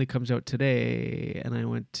 but it only comes out today, and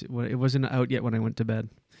it wasn't out yet when I went to bed.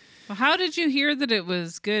 Well, how did you hear that it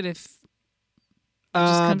was good if it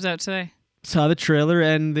just comes out today? Saw the trailer,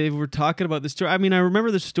 and they were talking about the story. I mean, I remember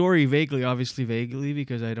the story vaguely, obviously vaguely,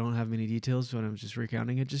 because I don't have many details when I'm just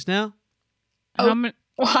recounting it just now. Oh. How many?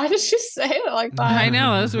 Why did you say it like that? I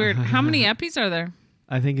know, that was weird. How many epis are there?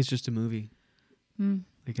 I think it's just a movie. Hmm.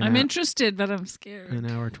 Like an I'm hour- interested, but I'm scared. an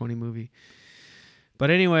hour 20 movie. But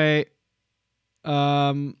anyway,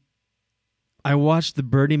 I watched the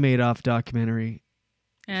Bernie Madoff documentary.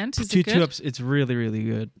 And is Two it good? ups. It's really, really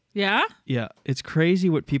good. Yeah? Yeah, it's crazy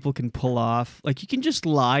what people can pull off. Like you can just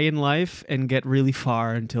lie in life and get really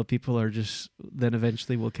far until people are then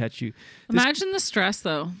eventually will catch you. Imagine the stress,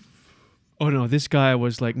 though. Oh no, this guy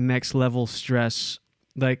was like next level stress.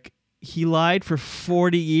 Like he lied for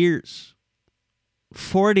 40 years.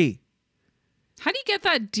 40. How do you get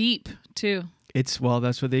that deep, too? That's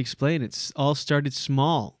what they explain. It's all started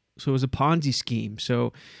small. So it was a Ponzi scheme.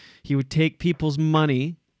 So he would take people's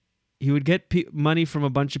money. He would get money from a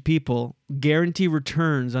bunch of people, guarantee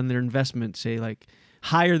returns on their investment, say like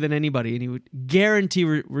higher than anybody. And he would guarantee,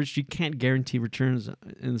 which you can't guarantee returns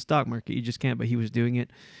in the stock market. You just can't, but he was doing it.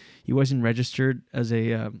 He wasn't registered as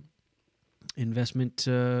a investment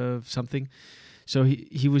something. So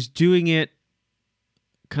he was doing it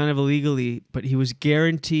kind of illegally, but he was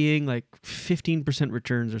guaranteeing like 15%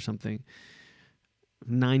 returns or something,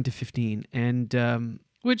 9 to 15, and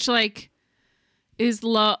Which, like, is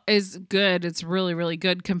good. It's really, really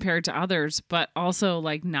good compared to others, but also,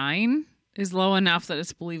 like, 9 is low enough that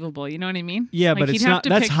it's believable. You know what I mean? yeah, Like, but he'd it's have not. to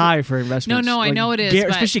That's pick- high for investments. No, I know it is, but-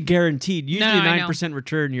 especially guaranteed. Usually No, I know. 9%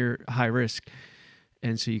 return, you're high risk,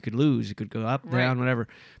 and so you could lose. It could go up, Right. down, whatever.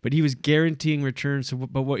 But he was guaranteeing returns. So,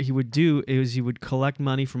 but what he would do is he would collect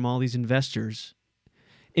money from all these investors.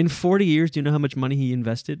 In 40 years, do you know how much money he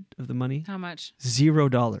invested of the money? How much?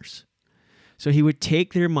 $0. So he would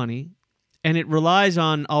take their money, and it relies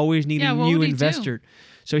on always needing Yeah, what new would he do? investor.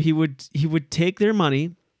 So he would take their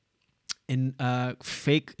money and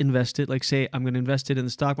fake invest it, like say I'm going to invest it in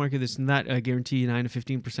the stock market, this and that. I guarantee you 9 to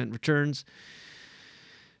 15% returns.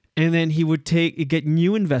 And then he would get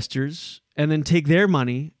new investors and then take their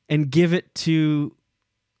money and give it to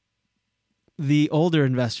the older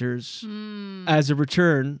investors as a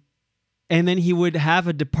return. And then he would have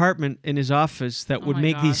a department in his office that Oh would my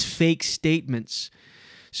make these gosh. fake statements.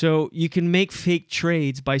 So you can make fake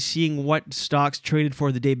trades by seeing what stocks traded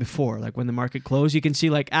for the day before. Like when the market closed, you can see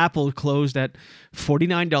like Apple closed at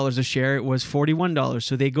 $49 a share. It was $41.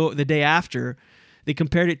 So they go the day after. They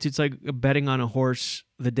compared it to, it's like betting on a horse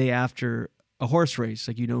the day after a horse race,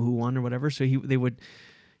 like you know who won or whatever. So he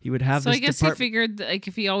would have So this I guess depart- he figured, that, like,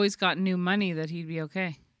 if he always got new money, that he'd be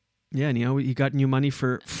okay. Yeah, and he got new money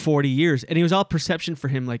for 40 years, and it was all perception for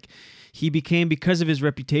him. Like he became, because of his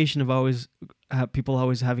reputation of always people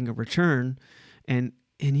always having a return, and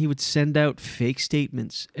he would send out fake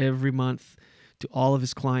statements every month to all of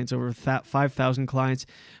his clients, over 5,000 clients.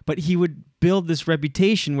 But he would build this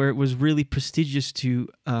reputation where it was really prestigious to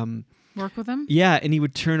Work with him? yeah, and he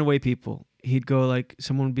would turn away people. He'd go like,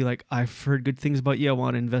 someone would be like, I've heard good things about you. I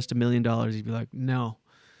want to invest $1 million. He'd be like, no.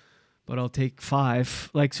 but I'll take 5.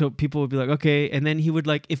 Like, so people would be like, okay. And then he would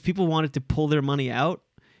like, if people wanted to pull their money out,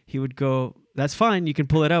 he would go, that's fine. You can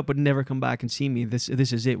pull it out, but never come back and see me. This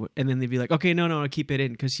is it. And then they'd be like, okay, no, I'll keep it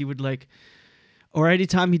in. Cause he would like, or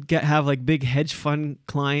anytime he'd have like big hedge fund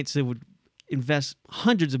clients that would invest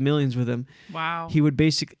hundreds of millions with him. Wow. He would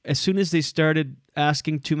as soon as they started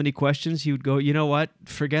asking too many questions, he would go, you know what?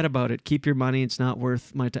 Forget about it. Keep your money. It's not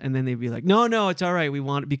worth my time. And then they'd be like, no, it's all right. We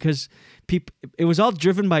want it, because it was all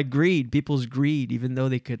driven by greed, people's greed, even though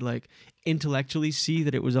they could like intellectually see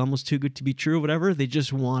that it was almost too good to be true or whatever. They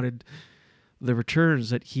just wanted the returns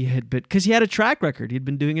that he had been, because he had a track record. He'd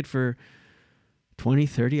been doing it for 20,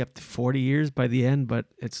 30, up to 40 years by the end. But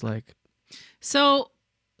it's like, So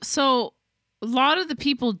a lot of the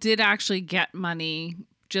people did actually get money,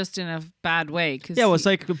 just in a bad way. Cause yeah, well, it's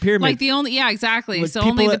like a pyramid. like the only, yeah, exactly. Like So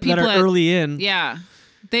only the people that are early in. yeah,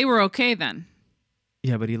 they were okay then.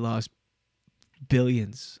 Yeah, but he lost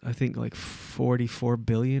billions. I think like 44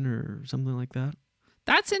 billion or something like that.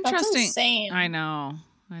 That's interesting. That's insane. I know.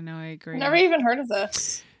 I agree. Never even heard of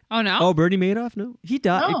this. Oh no. Oh, Bernie Madoff? No, he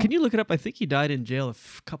died. No. Can you look it up? I think he died in jail a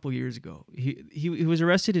couple years ago. He was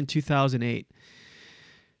arrested in 2008.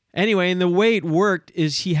 Anyway, and the way it worked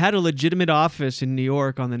is he had a legitimate office in New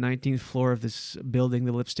York on the 19th floor of this building,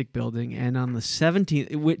 the Lipstick Building, and on the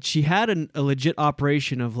 17th, which he had a legit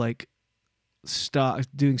operation of like stock,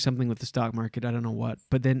 doing something with the stock market. I don't know what,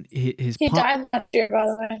 but then He died last year, by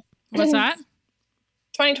the way. What's that?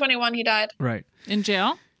 2021, he died. Right. In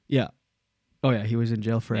jail? Yeah. Oh yeah, he was in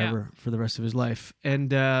jail forever for the rest of his life. And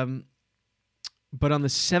but on the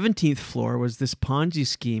 17th floor was this Ponzi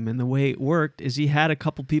scheme, and the way it worked is he had a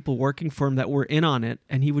couple people working for him that were in on it,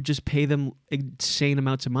 and he would just pay them insane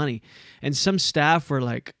amounts of money. And some staff were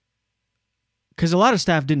like, because a lot of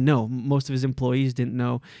staff didn't know. Most of his employees didn't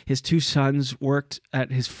know. His 2 sons worked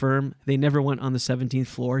at his firm. They never went on the 17th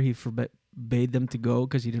floor. He forbade them to go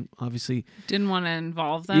because he didn't want to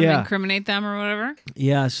involve them, incriminate them or whatever.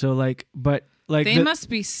 Yeah, so like, but like they must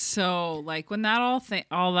be so like when that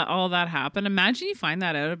all that happened. Imagine you find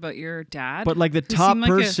that out about your dad. But like the top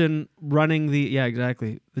person running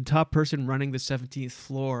the top person running the 17th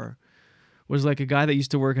floor was like a guy that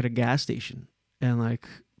used to work at a gas station, and like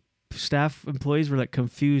staff employees were like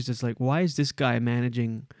confused. It's like, why is this guy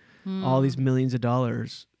managing all these millions of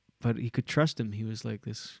dollars? But he could trust him. He was like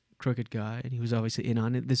this crooked guy, and he was obviously in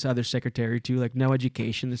on it. This other secretary too, like no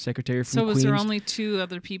education, the secretary from Queens. So was there only 2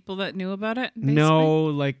 other people that knew about it, basically? No,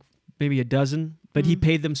 like maybe a dozen, but he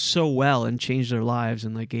paid them so well and changed their lives,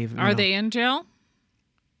 and like gave Are they in jail?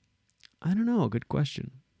 I don't know, good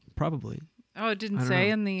question. Probably. Oh, it didn't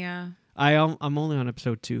say in the I'm only on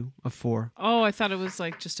episode 2 of 4. Oh, I thought it was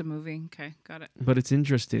like just a movie. Okay, got it. But it's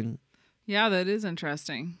interesting. Yeah, that is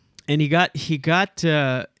interesting. And he got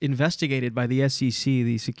investigated by the SEC,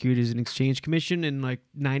 the Securities and Exchange Commission, in like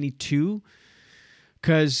 92,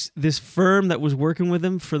 because this firm that was working with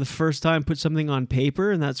him for the first time put something on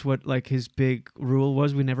paper, and that's what like his big rule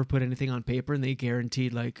was. We never put anything on paper, and they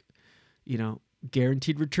guaranteed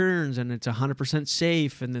guaranteed returns, and it's 100%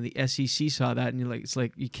 safe. And then the SEC saw that, and it's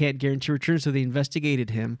like you can't guarantee returns, so they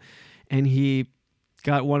investigated him, and he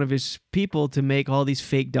got one of his people to make all these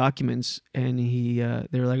fake documents, and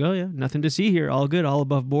they were like, oh yeah, nothing to see here, all good, all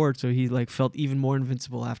above board. So he like felt even more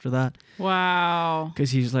invincible after that. Wow. Because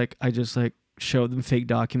he's like, I just like showed them fake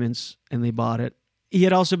documents and they bought it. He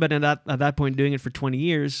had also been at that point doing it for 20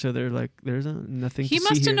 years, so they're like, there's nothing to see here. He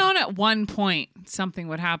must have known at one point something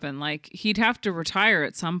would happen. Like he'd have to retire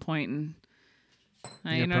at some point, and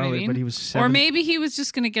you know probably, what I mean? But he was or maybe he was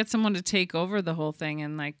just going to get someone to take over the whole thing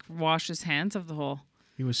and like wash his hands of the whole.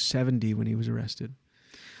 He was 70 when he was arrested.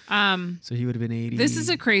 So he would have been 80. This is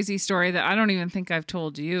a crazy story that I don't even think I've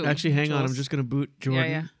told you. Actually, hang on. I'm just going to boot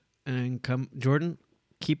Jordan. Yeah. And come. Jordan,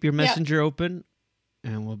 keep your messenger open,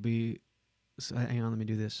 and we'll be... So hang on, let me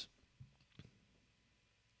do this.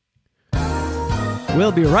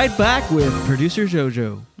 We'll be right back with producer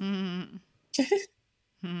Jojo.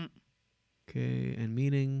 Okay, and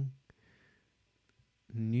meaning...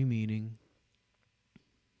 New meaning.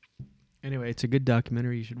 Anyway, it's a good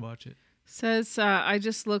documentary. You should watch it. Says, I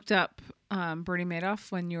just looked up Bernie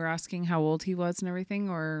Madoff when you were asking how old he was and everything,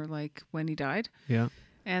 or like when he died. Yeah.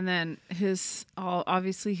 And then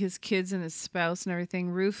obviously his kids and his spouse and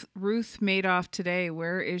everything. Ruth Madoff today,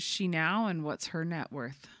 where is she now and what's her net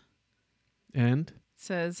worth? And? It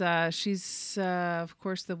says she's, of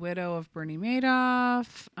course, the widow of Bernie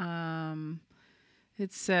Madoff.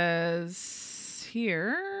 It says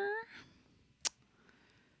here...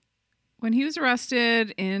 When he was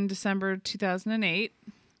arrested in December 2008,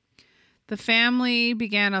 the family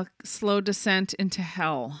began a slow descent into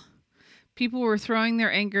hell. People were throwing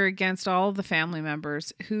their anger against all of the family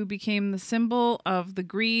members who became the symbol of the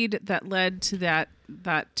greed that led to that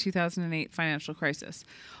 2008 financial crisis.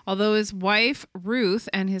 Although his wife, Ruth,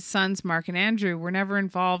 and his sons, Mark and Andrew, were never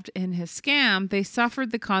involved in his scam, they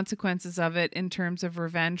suffered the consequences of it in terms of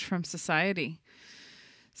revenge from society.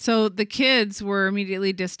 So the kids were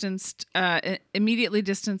immediately distanced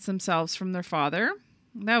themselves from their father.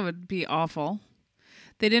 That would be awful.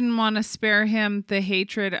 They didn't want to spare him the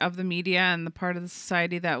hatred of the media and the part of the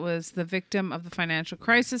society that was the victim of the financial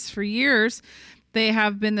crisis. For years, they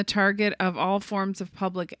have been the target of all forms of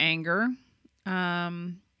public anger.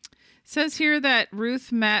 Says here that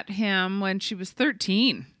Ruth met him when she was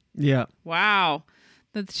 13. Yeah. Wow.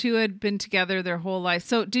 The two had been together their whole life.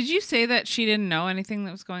 So did you say that she didn't know anything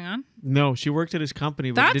that was going on? No, she worked at his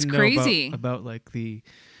company, but That's didn't crazy. know about like the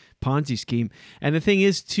Ponzi scheme. And the thing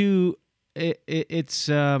is, too, it's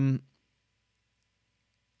oh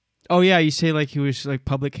yeah, you say like he was like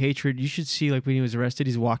public hatred. You should see like when he was arrested,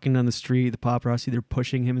 he's walking down the street, the paparazzi, they're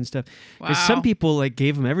pushing him and stuff. Because some people like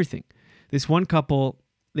gave him everything. This one couple,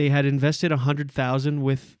 they had invested $100,000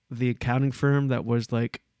 with the accounting firm that was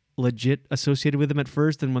like legit associated with him at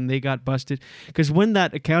first, and when they got busted, because when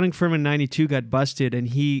that accounting firm in '92 got busted and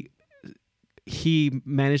he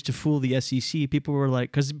managed to fool the SEC, people were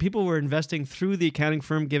like, because people were investing through the accounting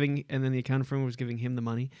firm and then the accounting firm was giving him the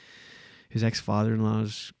money, his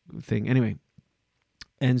ex-father-in-law's thing. Anyway,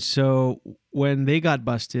 and so when they got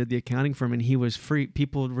busted, the accounting firm, and he was free,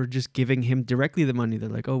 people were just giving him directly the money. They're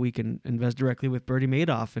like, oh, we can invest directly with Bernie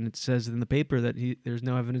Madoff, and it says in the paper that there's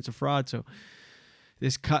no evidence of fraud. So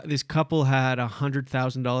this couple had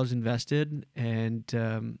 $100,000 invested, and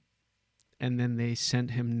then they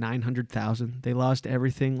sent him $900,000. They lost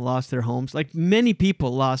everything, lost their homes. Like many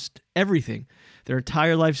people lost everything, their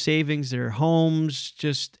entire life savings, their homes,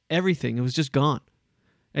 just everything. It was just gone,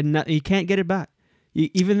 and he can't get it back.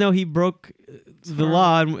 Even though he broke the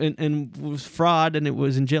law and was fraud and it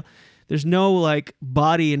was in jail, there's no like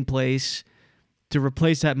body in place to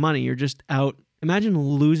replace that money. You're just out. Imagine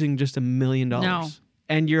losing just $1 million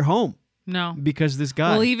and you're home. No, because this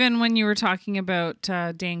guy. Well, even when you were talking about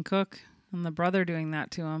Dane Cook and the brother doing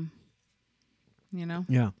that to him, you know,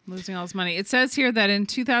 losing all his money. It says here that in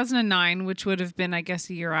 2009, which would have been, I guess,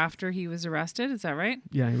 a year after he was arrested. Is that right?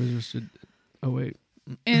 Yeah, he was arrested. Oh, wait.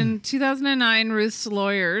 In 2009, Ruth's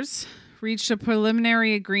lawyers reached a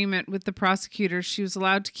preliminary agreement with the prosecutors. She was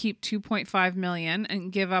allowed to keep $2.5 million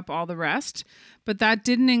and give up all the rest. But that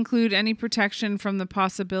didn't include any protection from the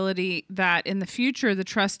possibility that in the future, the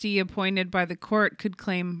trustee appointed by the court could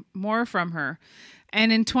claim more from her.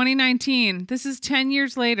 And in 2019, this is 10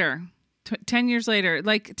 years later, 10 years later,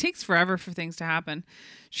 like it takes forever for things to happen.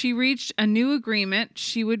 She reached a new agreement.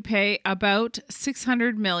 She would pay about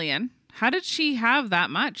 $600 million. How did she have that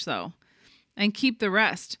much though? And keep the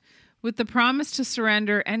rest with the promise to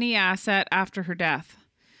surrender any asset after her death.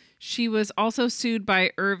 She was also sued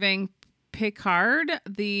by Irving Picard,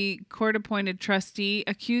 the court-appointed trustee,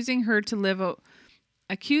 accusing her to live a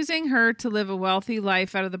wealthy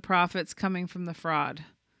life out of the profits coming from the fraud.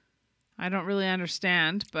 I don't really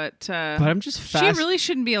understand, but I'm just she really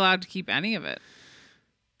shouldn't be allowed to keep any of it.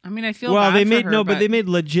 I mean, I feel well. Bad They for made her, but they made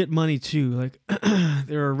legit money too. Like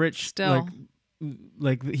they were rich. Still,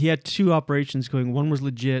 like he had two operations going. One was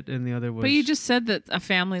legit, and the other was. But you just said that a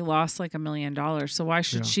family lost like $1 million, so why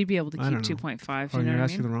should she be able to keep 2.5? You're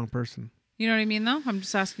asking the wrong person. You know what I mean, though? I'm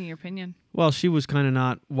just asking your opinion. Well, she was kind of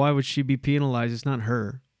not. Why would she be penalized? It's not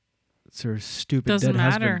her. It's her stupid Doesn't dead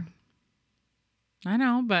matter. husband. I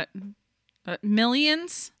know, but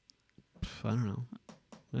millions? I don't know.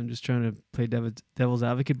 I'm just trying to play devil's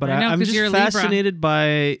advocate, but I know, I'm just you're fascinated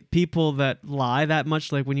by people that lie that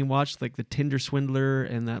much. Like when you watch like the Tinder Swindler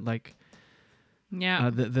and that like,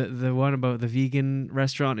 the one about the vegan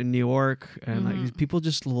restaurant in New York, and like people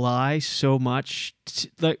just lie so much.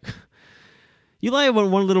 Like you lie about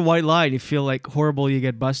one little white lie and you feel like horrible, you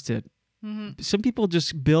get busted. Mm-hmm. Some people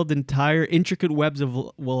just build entire intricate webs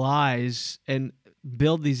of lies and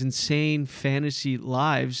build these insane fantasy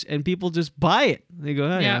lives, and people just buy it. They go,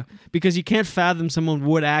 oh, yeah, because you can't fathom someone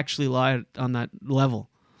would actually lie on that level.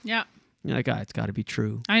 Yeah. You're like, it's got to be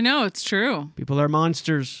true. I know, it's true. People are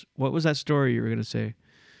monsters. What was that story you were going to say?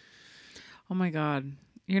 Oh my God.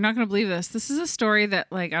 You're not going to believe this. This is a story that,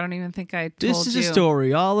 like, I don't even think I told you. This is a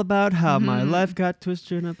story all about how my life got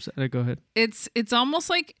twisted and upside. Go ahead. It's almost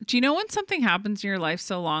like, do you know when something happens in your life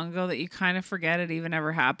so long ago that you kind of forget it even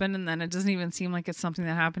ever happened, and then it doesn't even seem like it's something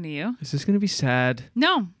that happened to you? Is this going to be sad?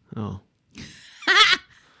 No. Oh.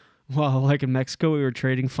 Well, like in Mexico, we were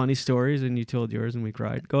trading funny stories, and you told yours, and we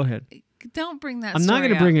cried. Go ahead. Don't bring that I'm not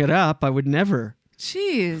going to bring it up. I would never.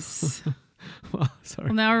 Jeez. Well, sorry.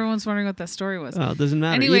 Well, now everyone's wondering what that story was. Well, it doesn't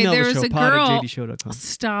matter. Anyway, Email there the was show, a pod girl. at jdshow.com.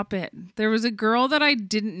 Stop it. There was a girl that I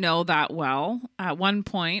didn't know that well. At one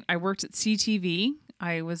point, I worked at CTV.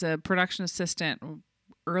 I was a production assistant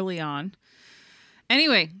early on.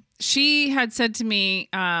 Anyway, she had said to me,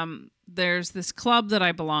 there's this club that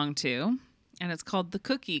I belong to, and it's called the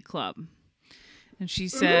Cookie Club. And she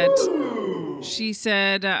said,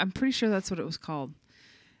 I'm pretty sure that's what it was called.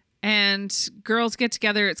 And girls get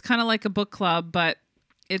together. It's kind of like a book club, but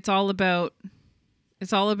it's all about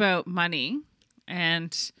money.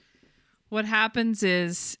 And what happens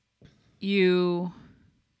is you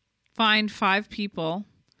find 5 people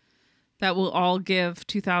that will all give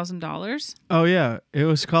 $2,000. Oh, yeah. It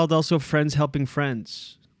was called also Friends Helping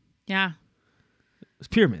Friends. Yeah. It was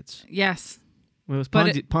pyramids. Yes. It was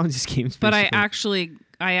But Ponzi schemes. But basically.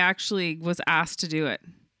 I actually was asked to do it.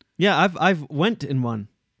 Yeah, I've went in one.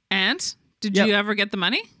 And did Yep. you ever get the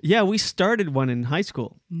money? Yeah, we started one in high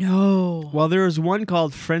school. No. Well, there was one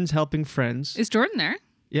called Friends Helping Friends. Is Jordan there?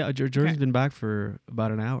 Yeah, Jordan's been back for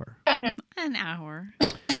about an hour. An hour.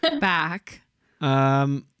 Back.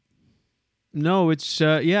 No, it's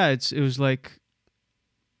it was like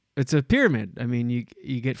it's a pyramid. I mean, you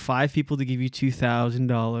get 5 people to give you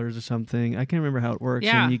 $2,000 or something. I can't remember how it works.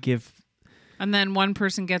 Yeah. And you give And then one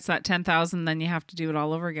person gets that 10,000, then you have to do it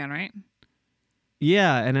all over again, right?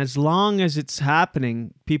 Yeah, and as long as it's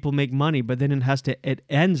happening, people make money, but then it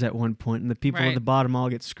ends at one point, and the people at Right. the bottom all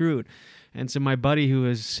get screwed. And so my buddy, who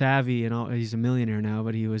is savvy and all, he's a millionaire now,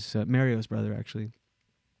 but he was Mario's brother actually.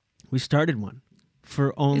 We started one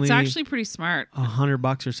for only It's actually pretty smart.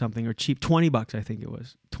 $100 or something, or cheap, $20 I think it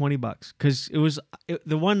was, $20, because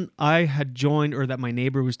the one I had joined, or that my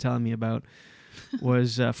neighbor was telling me about,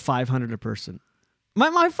 was $500 a person.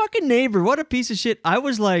 My fucking neighbor, what a piece of shit! I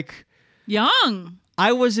was like. Young.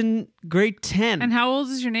 I was in grade 10. And how old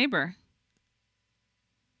is your neighbor?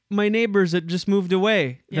 My neighbors that just moved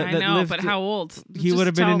away. Yeah, that I know, lived- but how old? He Just would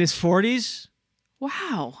have been tell- in his 40s.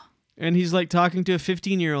 Wow. And he's like talking to a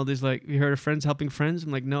 15-year-old. He's like, you heard of Friends Helping Friends?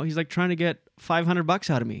 I'm like, no. He's like trying to get $500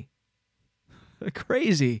 out of me.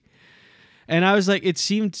 Crazy. And I was like, it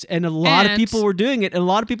seemed, and a lot of And- people were doing it. And a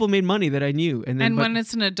lot of people made money that I knew. And then, And when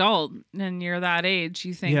it's an adult and you're that age,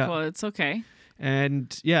 you think, Yeah. well, it's okay.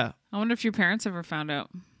 and yeah, I wonder if your parents ever found out.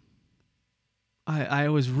 I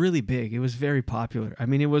was really big. It was very popular. I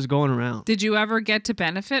mean, it was going around. Did you ever get to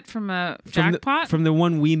benefit from a From jackpot? from the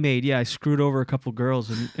one we made, yeah, I screwed over a couple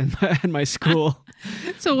girls in my school.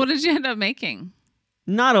 So what did you end up making?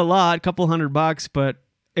 Not a lot, a couple $100, but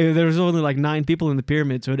there was only like 9 people in the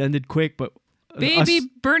pyramid, so it ended quick. But Baby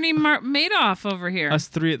Bernie Madoff over here. us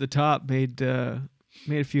 3 at the top made a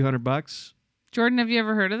few $100. Jordan, have you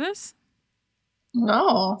ever heard of this?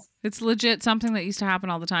 No. It's legit something that used to happen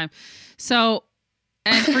all the time. So,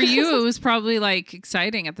 and for you, it was probably like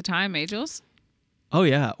exciting at the time, Jules? Oh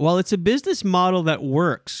yeah, well, it's a business model that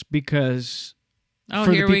works because Oh, for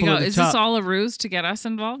the here we people go. at the Is top- this all a ruse to get us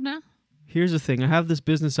involved now? here's the thing: I have this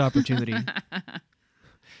business opportunity,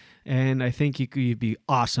 and I think you'd be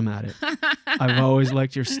awesome at it. I've always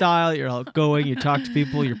liked your style. You're outgoing. You talk to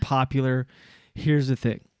people. You're popular. Here's the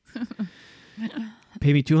thing: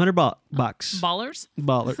 pay me $200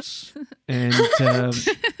 Ballers? and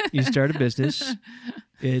you start a business.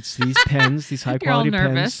 It's these pens, these high You're all quality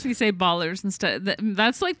nervous. pens. You say ballers instead.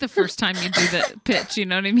 That's like the first time you do the pitch. You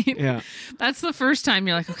know what I mean? Yeah. That's the first time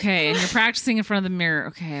you're like, okay, and you're practicing in front of the mirror.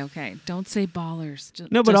 Okay. Don't say ballers.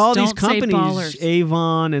 No, but Just all these don't say companies, ballers.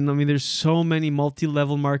 Avon, and I mean, there's so many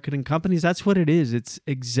multi-level marketing companies. That's what it is. It's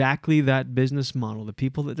exactly that business model. The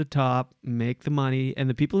people at the top make the money, and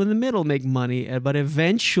the people in the middle make money. But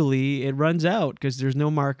eventually, it runs out because there's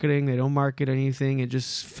no marketing. They don't market anything. It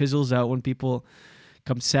just fizzles out when people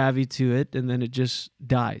come savvy to it, and then it just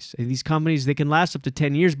dies. And these companies, they can last up to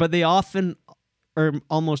 10 years, but they often or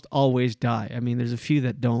almost always die. I mean, there's a few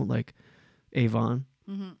that don't, like Avon.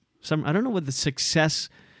 Some, I don't know what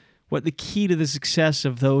the key to the success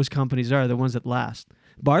of those companies are, the ones that last.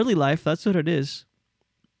 Barley Life, that's what it is.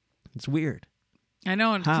 It's weird. I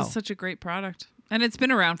know, and How? it's such a great product. And it's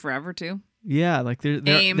been around forever, too. Yeah, like there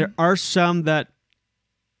AIM. are some that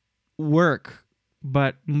work,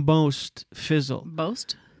 but most fizzle.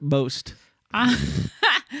 Boast? Boast.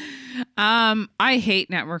 I hate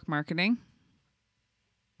network marketing,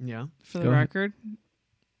 Yeah. for the Go ahead. record.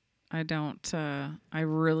 I don't, I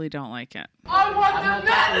really don't like it. I want the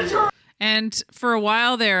manager! And for a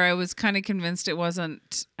while there, I was kind of convinced it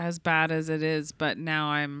wasn't as bad as it is, but now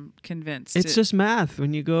I'm convinced. It's just math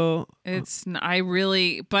when you go.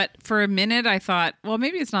 But for a minute I thought, well,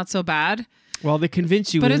 maybe it's not so bad. Well, they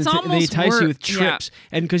convince you, But and it's they almost entice you with yeah. trips,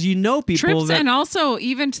 and because you know people Trips, that and also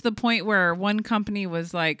even to the point where one company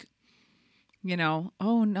was like, you know,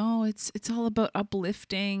 oh no, it's all about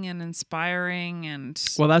uplifting and inspiring, and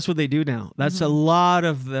well, that's what they do now. That's a lot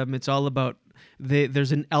of them. It's all about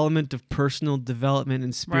there's an element of personal development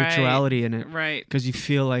and spirituality in it. right. Because you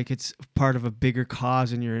feel like it's part of a bigger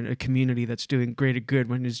cause and you're in a community that's doing greater good,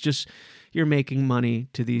 when it's just you're making money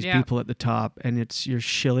to these Yeah. people at the top and you're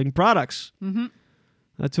shilling products. Mm-hmm.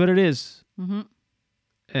 That's what it is. Mm-hmm.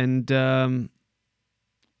 And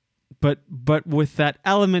but with that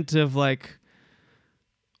element of like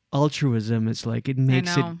altruism, it's like it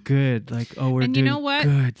makes know. it good. Like, oh, we're And you doing know what?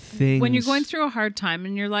 good things. When you're going through a hard time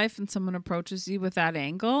in your life and someone approaches you with that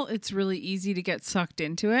angle, it's really easy to get sucked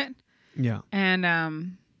into it. yeah. And yeah,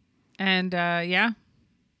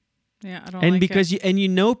 I don't. And like because it. you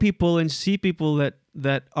know people and see people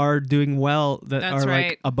that are doing well, that That's are right.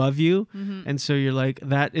 like above you, Mhm. and so you're like,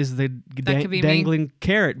 that is the could be me. Mm-hmm. dangling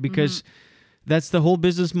carrot, because that's the whole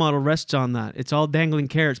business model rests on that. It's all dangling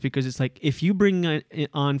carrots, because it's like, if you bring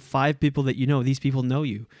on 5 people that you know, these people know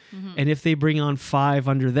you, Mm-hmm. and if they bring on 5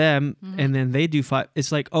 under them, and then they do 5,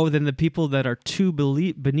 it's like, oh, then the people that are 2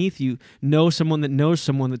 beneath you know someone that knows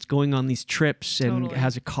someone that's going on these trips and Totally.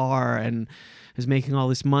 has a car and is making all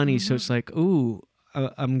this money. So it's like, ooh,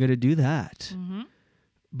 I'm gonna do that. Mhm.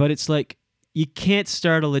 But it's like, you can't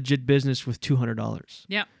start a legit business with $200.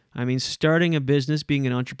 Yeah. I mean, starting a business, being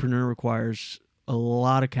an entrepreneur, requires a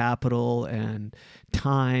lot of capital and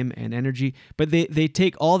time and energy. But they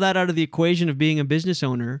take all that out of the equation of being a business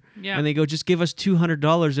owner, Yeah. and they go, just give us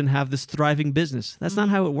 $200 and have this thriving business. That's not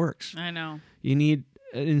how it works. I know. You need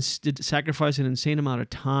to sacrifice an insane amount of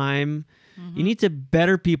time. You need to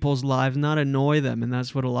better people's lives, not annoy them. And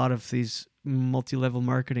that's what a lot of these multi-level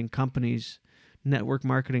marketing companies, network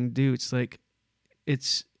marketing, do. It's like,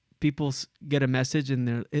 it's people get a message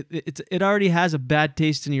and it already has a bad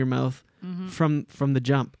taste in your mouth from the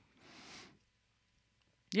jump.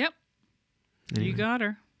 Yep. Anyway. You got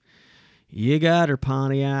her. You got her,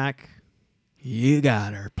 Pontiac. You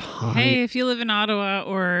got her, Pontiac. Hey, if you live in Ottawa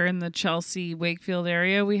or in the Chelsea, Wakefield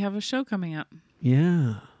area, we have a show coming up.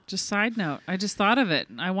 Yeah. Just side note, I just thought of it.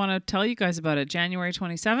 I want to tell you guys about it. January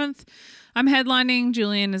 27th. I'm headlining,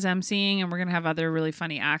 Julian is emceeing, and we're going to have other really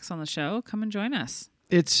funny acts on the show. Come and join us.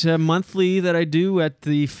 It's a monthly that I do at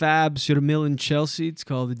the Fab sur Mill in Chelsea. It's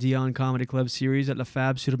called the Dion Comedy Club Series at La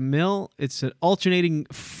Fab sur Mill. It's an alternating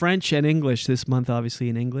French and English this month, obviously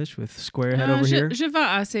in English with Squarehead over here. Je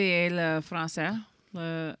vais essayer le français.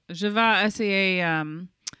 Je vais essayer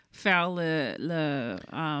faire le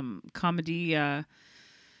comédie.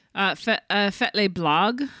 Faites les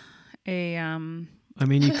blagues. Et I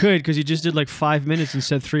mean, you could, because you just did like 5 minutes and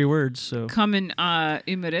said 3 words. So. come in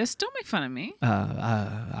humorist. Don't make fun of me.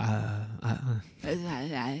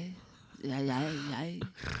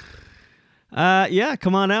 Yeah,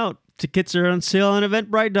 come on out. Tickets are on sale on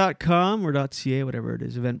eventbrite.com or .ca, whatever it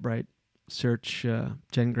is. Eventbrite. Search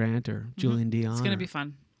Jen Grant or Julian Dion. It's going to be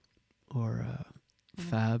fun. Or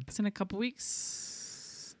Fab. It's in a couple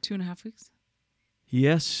weeks. 2.5 weeks.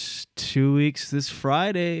 Yes, 2 weeks this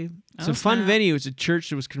Friday. It's Oh, a fun snap. venue. It's a church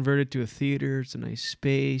that was converted to a theater. It's a nice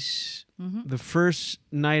space. Mm-hmm. The first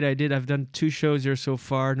night I've done 2 shows there so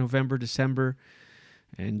far, November, December,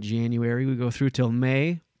 and January. We go through till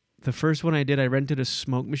May. The first one I did, I rented a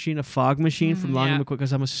smoke machine, a fog machine from Long yeah. and McQuick,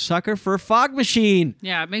 because I'm a sucker for a fog machine.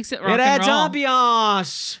 Yeah, it makes it rock It adds and roll.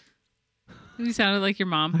 ambiance. You sounded like your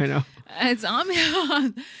mom. I know. It's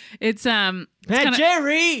ambiance. It's Hey, kinda-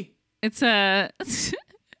 Jerry! it's a this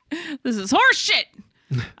is horse shit.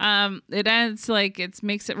 It adds it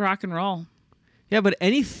makes it rock and roll. Yeah, but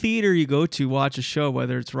any theater you go to watch a show,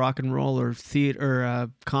 whether it's rock and roll or theater or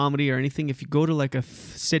comedy or anything, if you go to like a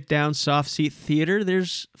sit-down, soft-seat theater,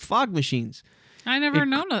 there's fog machines. I never It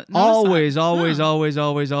noticed. Always, that. always, Huh. always,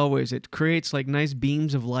 always, always. It creates like nice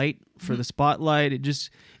beams of light for the spotlight.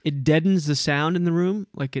 It deadens the sound in the room.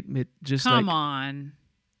 Like it just Come like on.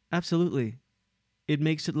 absolutely. It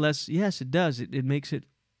makes it less. Yes, it does. It makes it.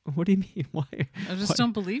 What do you mean? Why? I just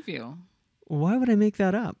don't believe you. Why would I make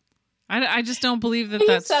that up? I just don't believe that You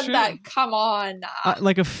that's said true. that. Come on.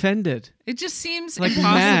 Like offended. It just seems Like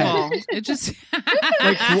impossible. It just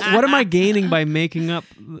Like what am I gaining by making up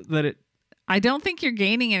that it? I don't think you're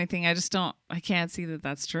gaining anything. I can't see that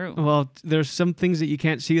that's true. Well, there's some things that you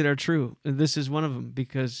can't see that are true. And this is one of them,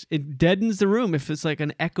 because it deadens the room. If it's like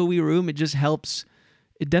an echoey room, it just helps.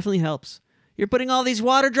 It definitely helps. You're putting all these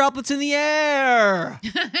water droplets in the air.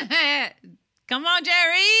 Come on,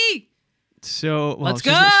 Jerry. So, well, Let's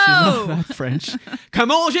she's not go. that French. Come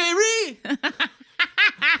on, Jerry.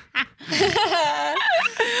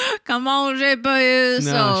 Come Come on, j'ai payé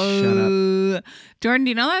No, so. Jordan, do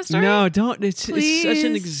you know that story? No, don't. It's such an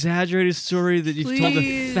Please. exaggerated story that you've told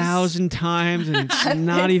Please. 1,000 times, and it's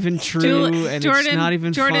not even true, and Jordan, it's not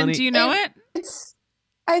even Jordan, funny. do you know it? It's.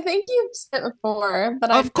 I think you've said it before, but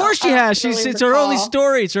Of course she has. It's her only recall.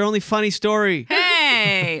 story. It's her only funny story.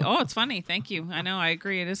 Hey! Oh, it's funny. Thank you. I know. I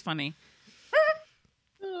agree. It is funny.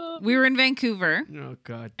 We were in Vancouver, Oh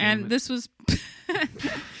God! and this was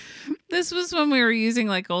this was when we were using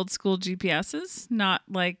like old school GPSs, not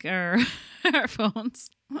like our our phones.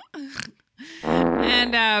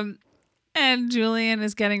 And Julian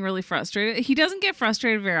is getting really frustrated. He doesn't get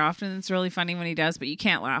frustrated very often. It's really funny when he does, but you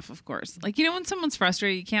can't laugh, of course. Like, you know, when someone's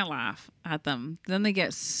frustrated, you can't laugh at them. Then they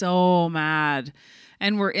get so mad.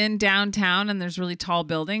 And we're in downtown and there's really tall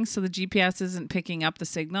buildings, so the GPS isn't picking up the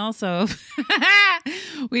signal. So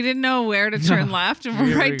we didn't know where to turn left, and we're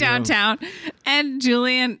Here we right go. downtown. And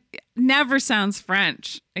Julian never sounds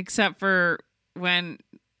French except for when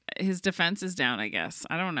his defense is down, I guess.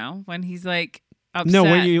 I don't know. When he's like upset. No,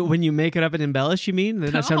 when you make it up and embellish, you mean?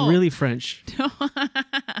 Then that sounds No. really French.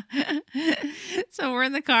 So we're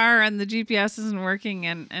in the car and the GPS isn't working,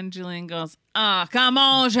 and Julian goes, "Ah, come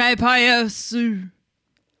on, j'ai pas su."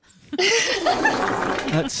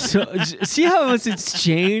 That's so. See how much it's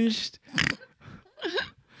changed.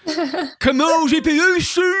 Come on, j'ai payé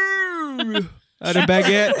sous. I had a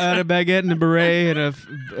baguette, and a beret,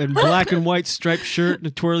 and black and white striped shirt, and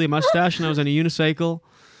a twirly mustache, and I was on a unicycle.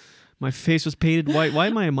 My face was painted white. Why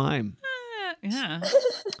am I a mime? Yeah.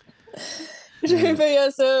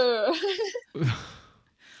 Yes,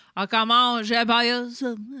 Ah, come on, j'ai pas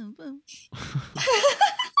su.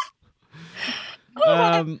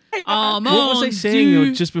 What was I saying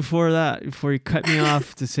though, just before that? Before you cut me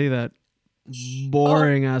off to say that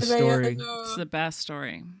boring ass story. It's the best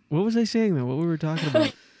story. What was I saying though? What we were talking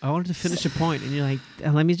about? I wanted to finish a point, and you're like,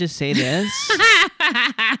 let me just say this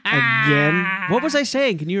again. What was I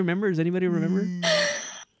saying? Can you remember? Does anybody remember?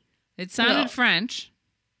 It sounded No. French.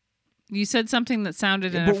 You said something that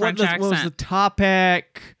sounded in a But French what was the accent.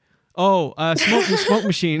 topic? Oh, smoke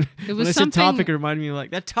machine. It When was I said something. topic, it reminded me of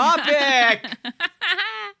like the topic.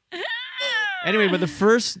 Anyway, but the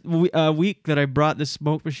first week that I brought this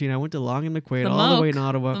smoke machine, I went to Long and McQuaid all the way in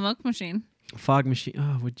Ottawa. The milk machine. Fog machine.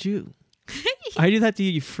 Oh, would you? I do that to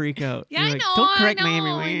you. You freak out. Yeah, You're I like, know. Don't correct I me.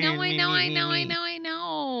 know. I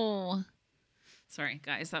know. Sorry,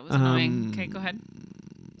 guys, that was annoying. Okay, go ahead.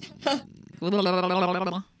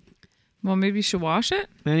 Well, maybe you should wash it.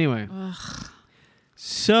 Anyway.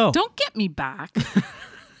 So. Don't get me back.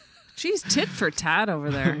 She's tit for tat over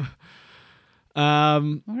there. I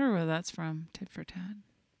wonder where that's from. Tit for tat.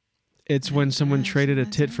 It's when someone traded a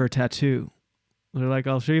tit for a tattoo. They're like,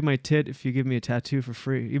 I'll show you my tit if you give me a tattoo for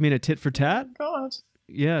free. You mean a tit for tat? God.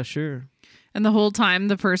 Yeah, sure. And the whole time,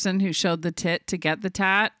 the person who showed the tit to get the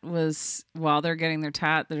tat was, while they're getting their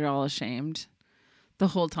tat, they're all ashamed. The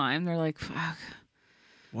whole time, they're like, fuck.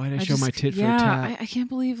 Why did I show my tit for a yeah, tat? I can't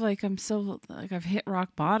believe I'm so I've hit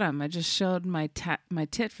rock bottom. I just showed my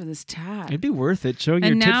tit for this tat. It'd be worth it showing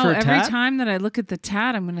And your tit now for a every tat. time that I look at the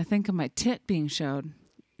tat, I'm gonna think of my tit being shown.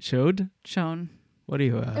 Shown? What are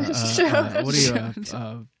you? What are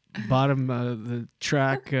you? Bottom the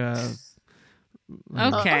track. Okay.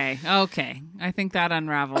 I think that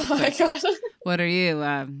unraveled. Oh my quick. God. What are you?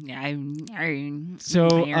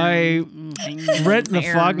 So I rent the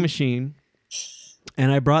fog machine,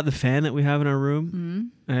 and I brought the fan that we have in our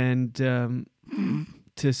room, and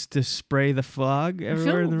to spray the fog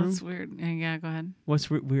everywhere in the room. That's weird. Yeah, go ahead. What's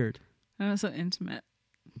weird? Oh, so intimate.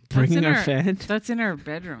 Bringing That's in our fan. That's in our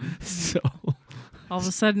bedroom. So All of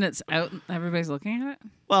a sudden, it's out. And everybody's looking at it.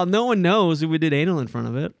 well, no one knows if we did anal in front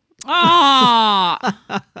of it. Oh,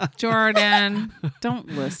 Jordan, don't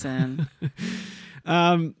listen.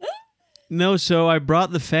 No, so I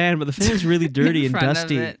brought the fan, but the fan's really dirty In and front of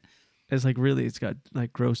dusty. it. It's like really, it's got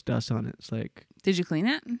like gross dust on it. It's like Did you clean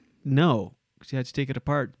it? no, because you had to take it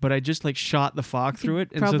apart. But I just like shot the fog through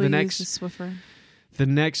it, and so Probably the used a next,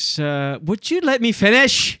 Swiffer. would you let me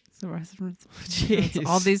finish? It's Jeez.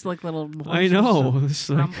 all these like little. I know. It's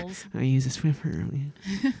like, Crumbles. I use a Swiffer.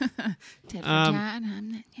 Tit for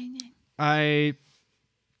Um, tat.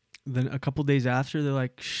 Then a couple days after, they're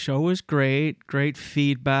like, show was great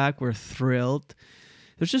feedback, we're thrilled.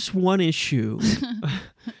 There's just one issue.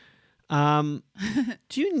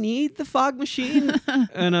 Do you need the fog machine?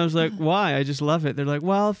 And I was like, why? I just love it. They're like,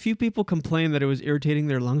 well, a few people complained that it was irritating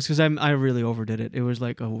their lungs because I really overdid it. It was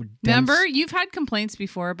like a dense, Remember, you've had complaints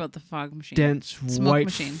before about the fog machine. dense Smoke white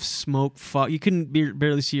machine. smoke fog. You couldn't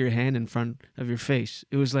barely see your hand in front of your face.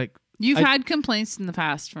 It was like, You've I- had complaints in the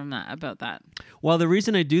past from that about that. well, the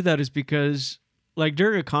reason I do that is because like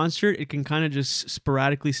during a concert, it can kind of just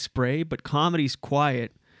sporadically spray, but comedy's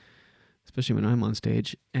quiet, especially when I'm on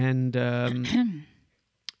stage. And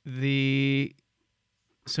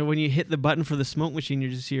so when you hit the button for the smoke machine, you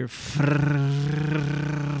just hear.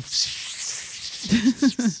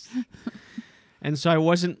 And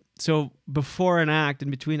so before an act, in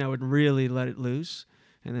between, I would really let it loose.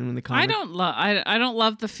 And then when the comic, I don't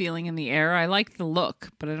love the feeling in the air. I like the look,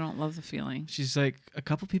 but I don't love the feeling. She's like, a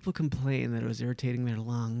couple people complained that it was irritating their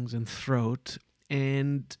lungs and throat.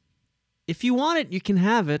 And if you want it, you can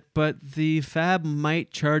have it, but the Fab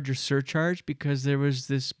might charge a surcharge because there was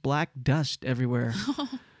this black dust everywhere.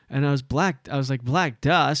 And I was like, black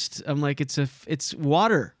dust? I'm like, it's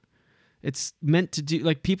water. It's meant to do,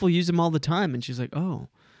 like, people use them all the time. And she's like, oh.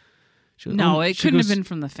 It couldn't have been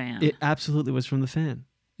from the fan. It absolutely was from the fan.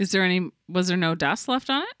 Was there no dust left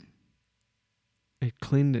on it? It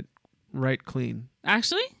cleaned it right clean.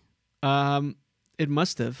 Actually? It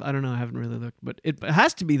must have. I don't know. I haven't really looked, but it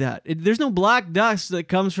has to be that. There's no black dust that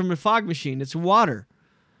comes from a fog machine. It's water.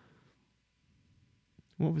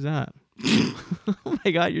 What was that? Oh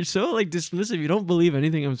my God, you're so like dismissive. You don't believe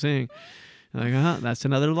anything I'm saying. You're like, that's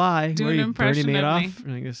another lie. Do Where an you impression Bernie of Madoff?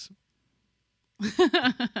 me. I guess.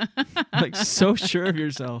 Like so sure of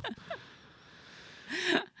yourself.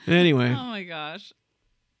 Anyway. Oh my gosh.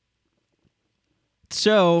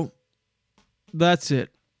 So that's it.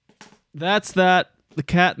 That's that. The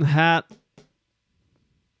Cat in the Hat.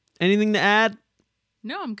 Anything to add?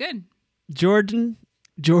 No, I'm good. Jordan?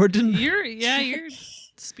 Your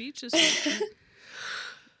speech is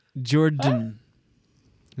Jordan.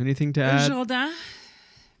 Anything to add? Jordan.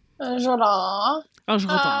 Jordan. Oh,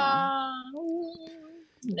 Jordan.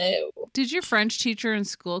 No. Did your French teacher in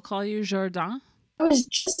school call you Jordan? I was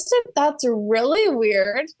just that's really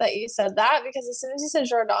weird that you said that, because as soon as you said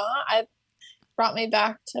Jordan, it brought me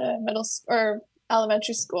back to middle or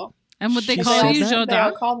elementary school. And would they She call said you that? They all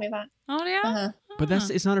Jordan? called me that. Oh yeah. Uh-huh. But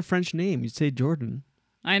it's not a French name. You'd say Jordan.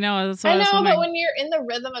 I know. That's what I I was know, wondering. but when you're in the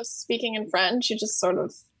rhythm of speaking in French, you just sort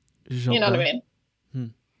of, you know what I mean?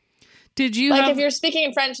 Did you Like have? if you're speaking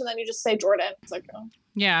in French and then you just say Jordan, it's like, oh.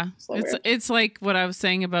 Yeah, So weird. it's like what I was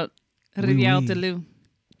saying about Oui, Rivière oui. de Loup.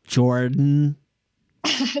 Jordan.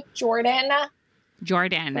 Jordana.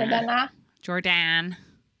 Jordan.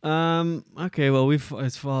 Okay, well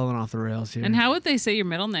it's fallen off the rails here. And how would they say your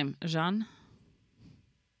middle name? Jean?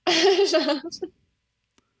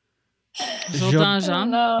 Jordan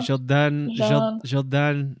Jean? No. Jordan Jean.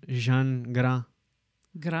 Jordan Jean Grand.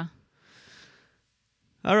 Gras.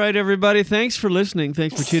 All right, everybody. Thanks for listening.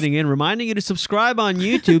 Thanks for tuning in. Reminding you to subscribe on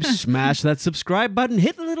YouTube. Smash that subscribe button.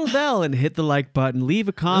 Hit the little bell and hit the like button. Leave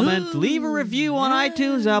a comment. Leave a review on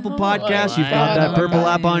iTunes, Apple Podcasts. You've got that purple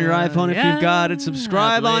app on your iPhone if you've got it.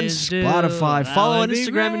 Subscribe on Spotify. Follow on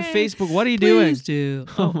Instagram and Facebook. What are you doing? Do.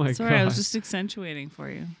 Oh my sorry, I was God. just accentuating for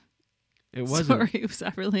you. It wasn't. Sorry, was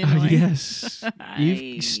that really annoying? Yes.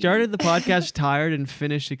 You started the podcast tired and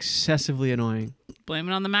finished excessively annoying. Blame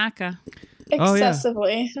it on the maca. Oh, yeah.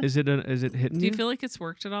 Excessively. Is it hitting Do you? you feel like it's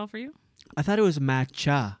worked at all for you? I thought it was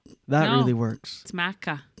matcha. That No. really works. It's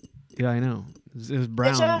maca. Yeah, I know. It was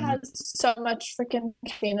brown. Matcha has so much freaking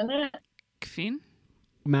caffeine in it. Caffeine?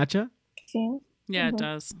 Matcha? Caffeine. Yeah, Mhm. it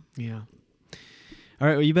does. Yeah. All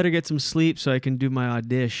right, well, you better get some sleep so I can do my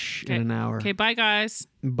audition in an hour. Okay, bye, guys.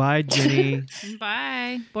 Bye, Jenny.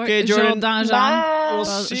 Bye. Okay, Jordan. Jordan Jean. Bye. We'll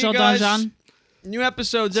see you Jordan guys. Jean. New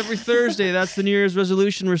episodes every Thursday. That's the New Year's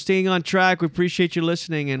resolution. We're staying on track. We appreciate you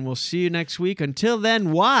listening, and we'll see you next week. Until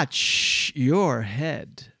then, watch your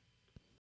head.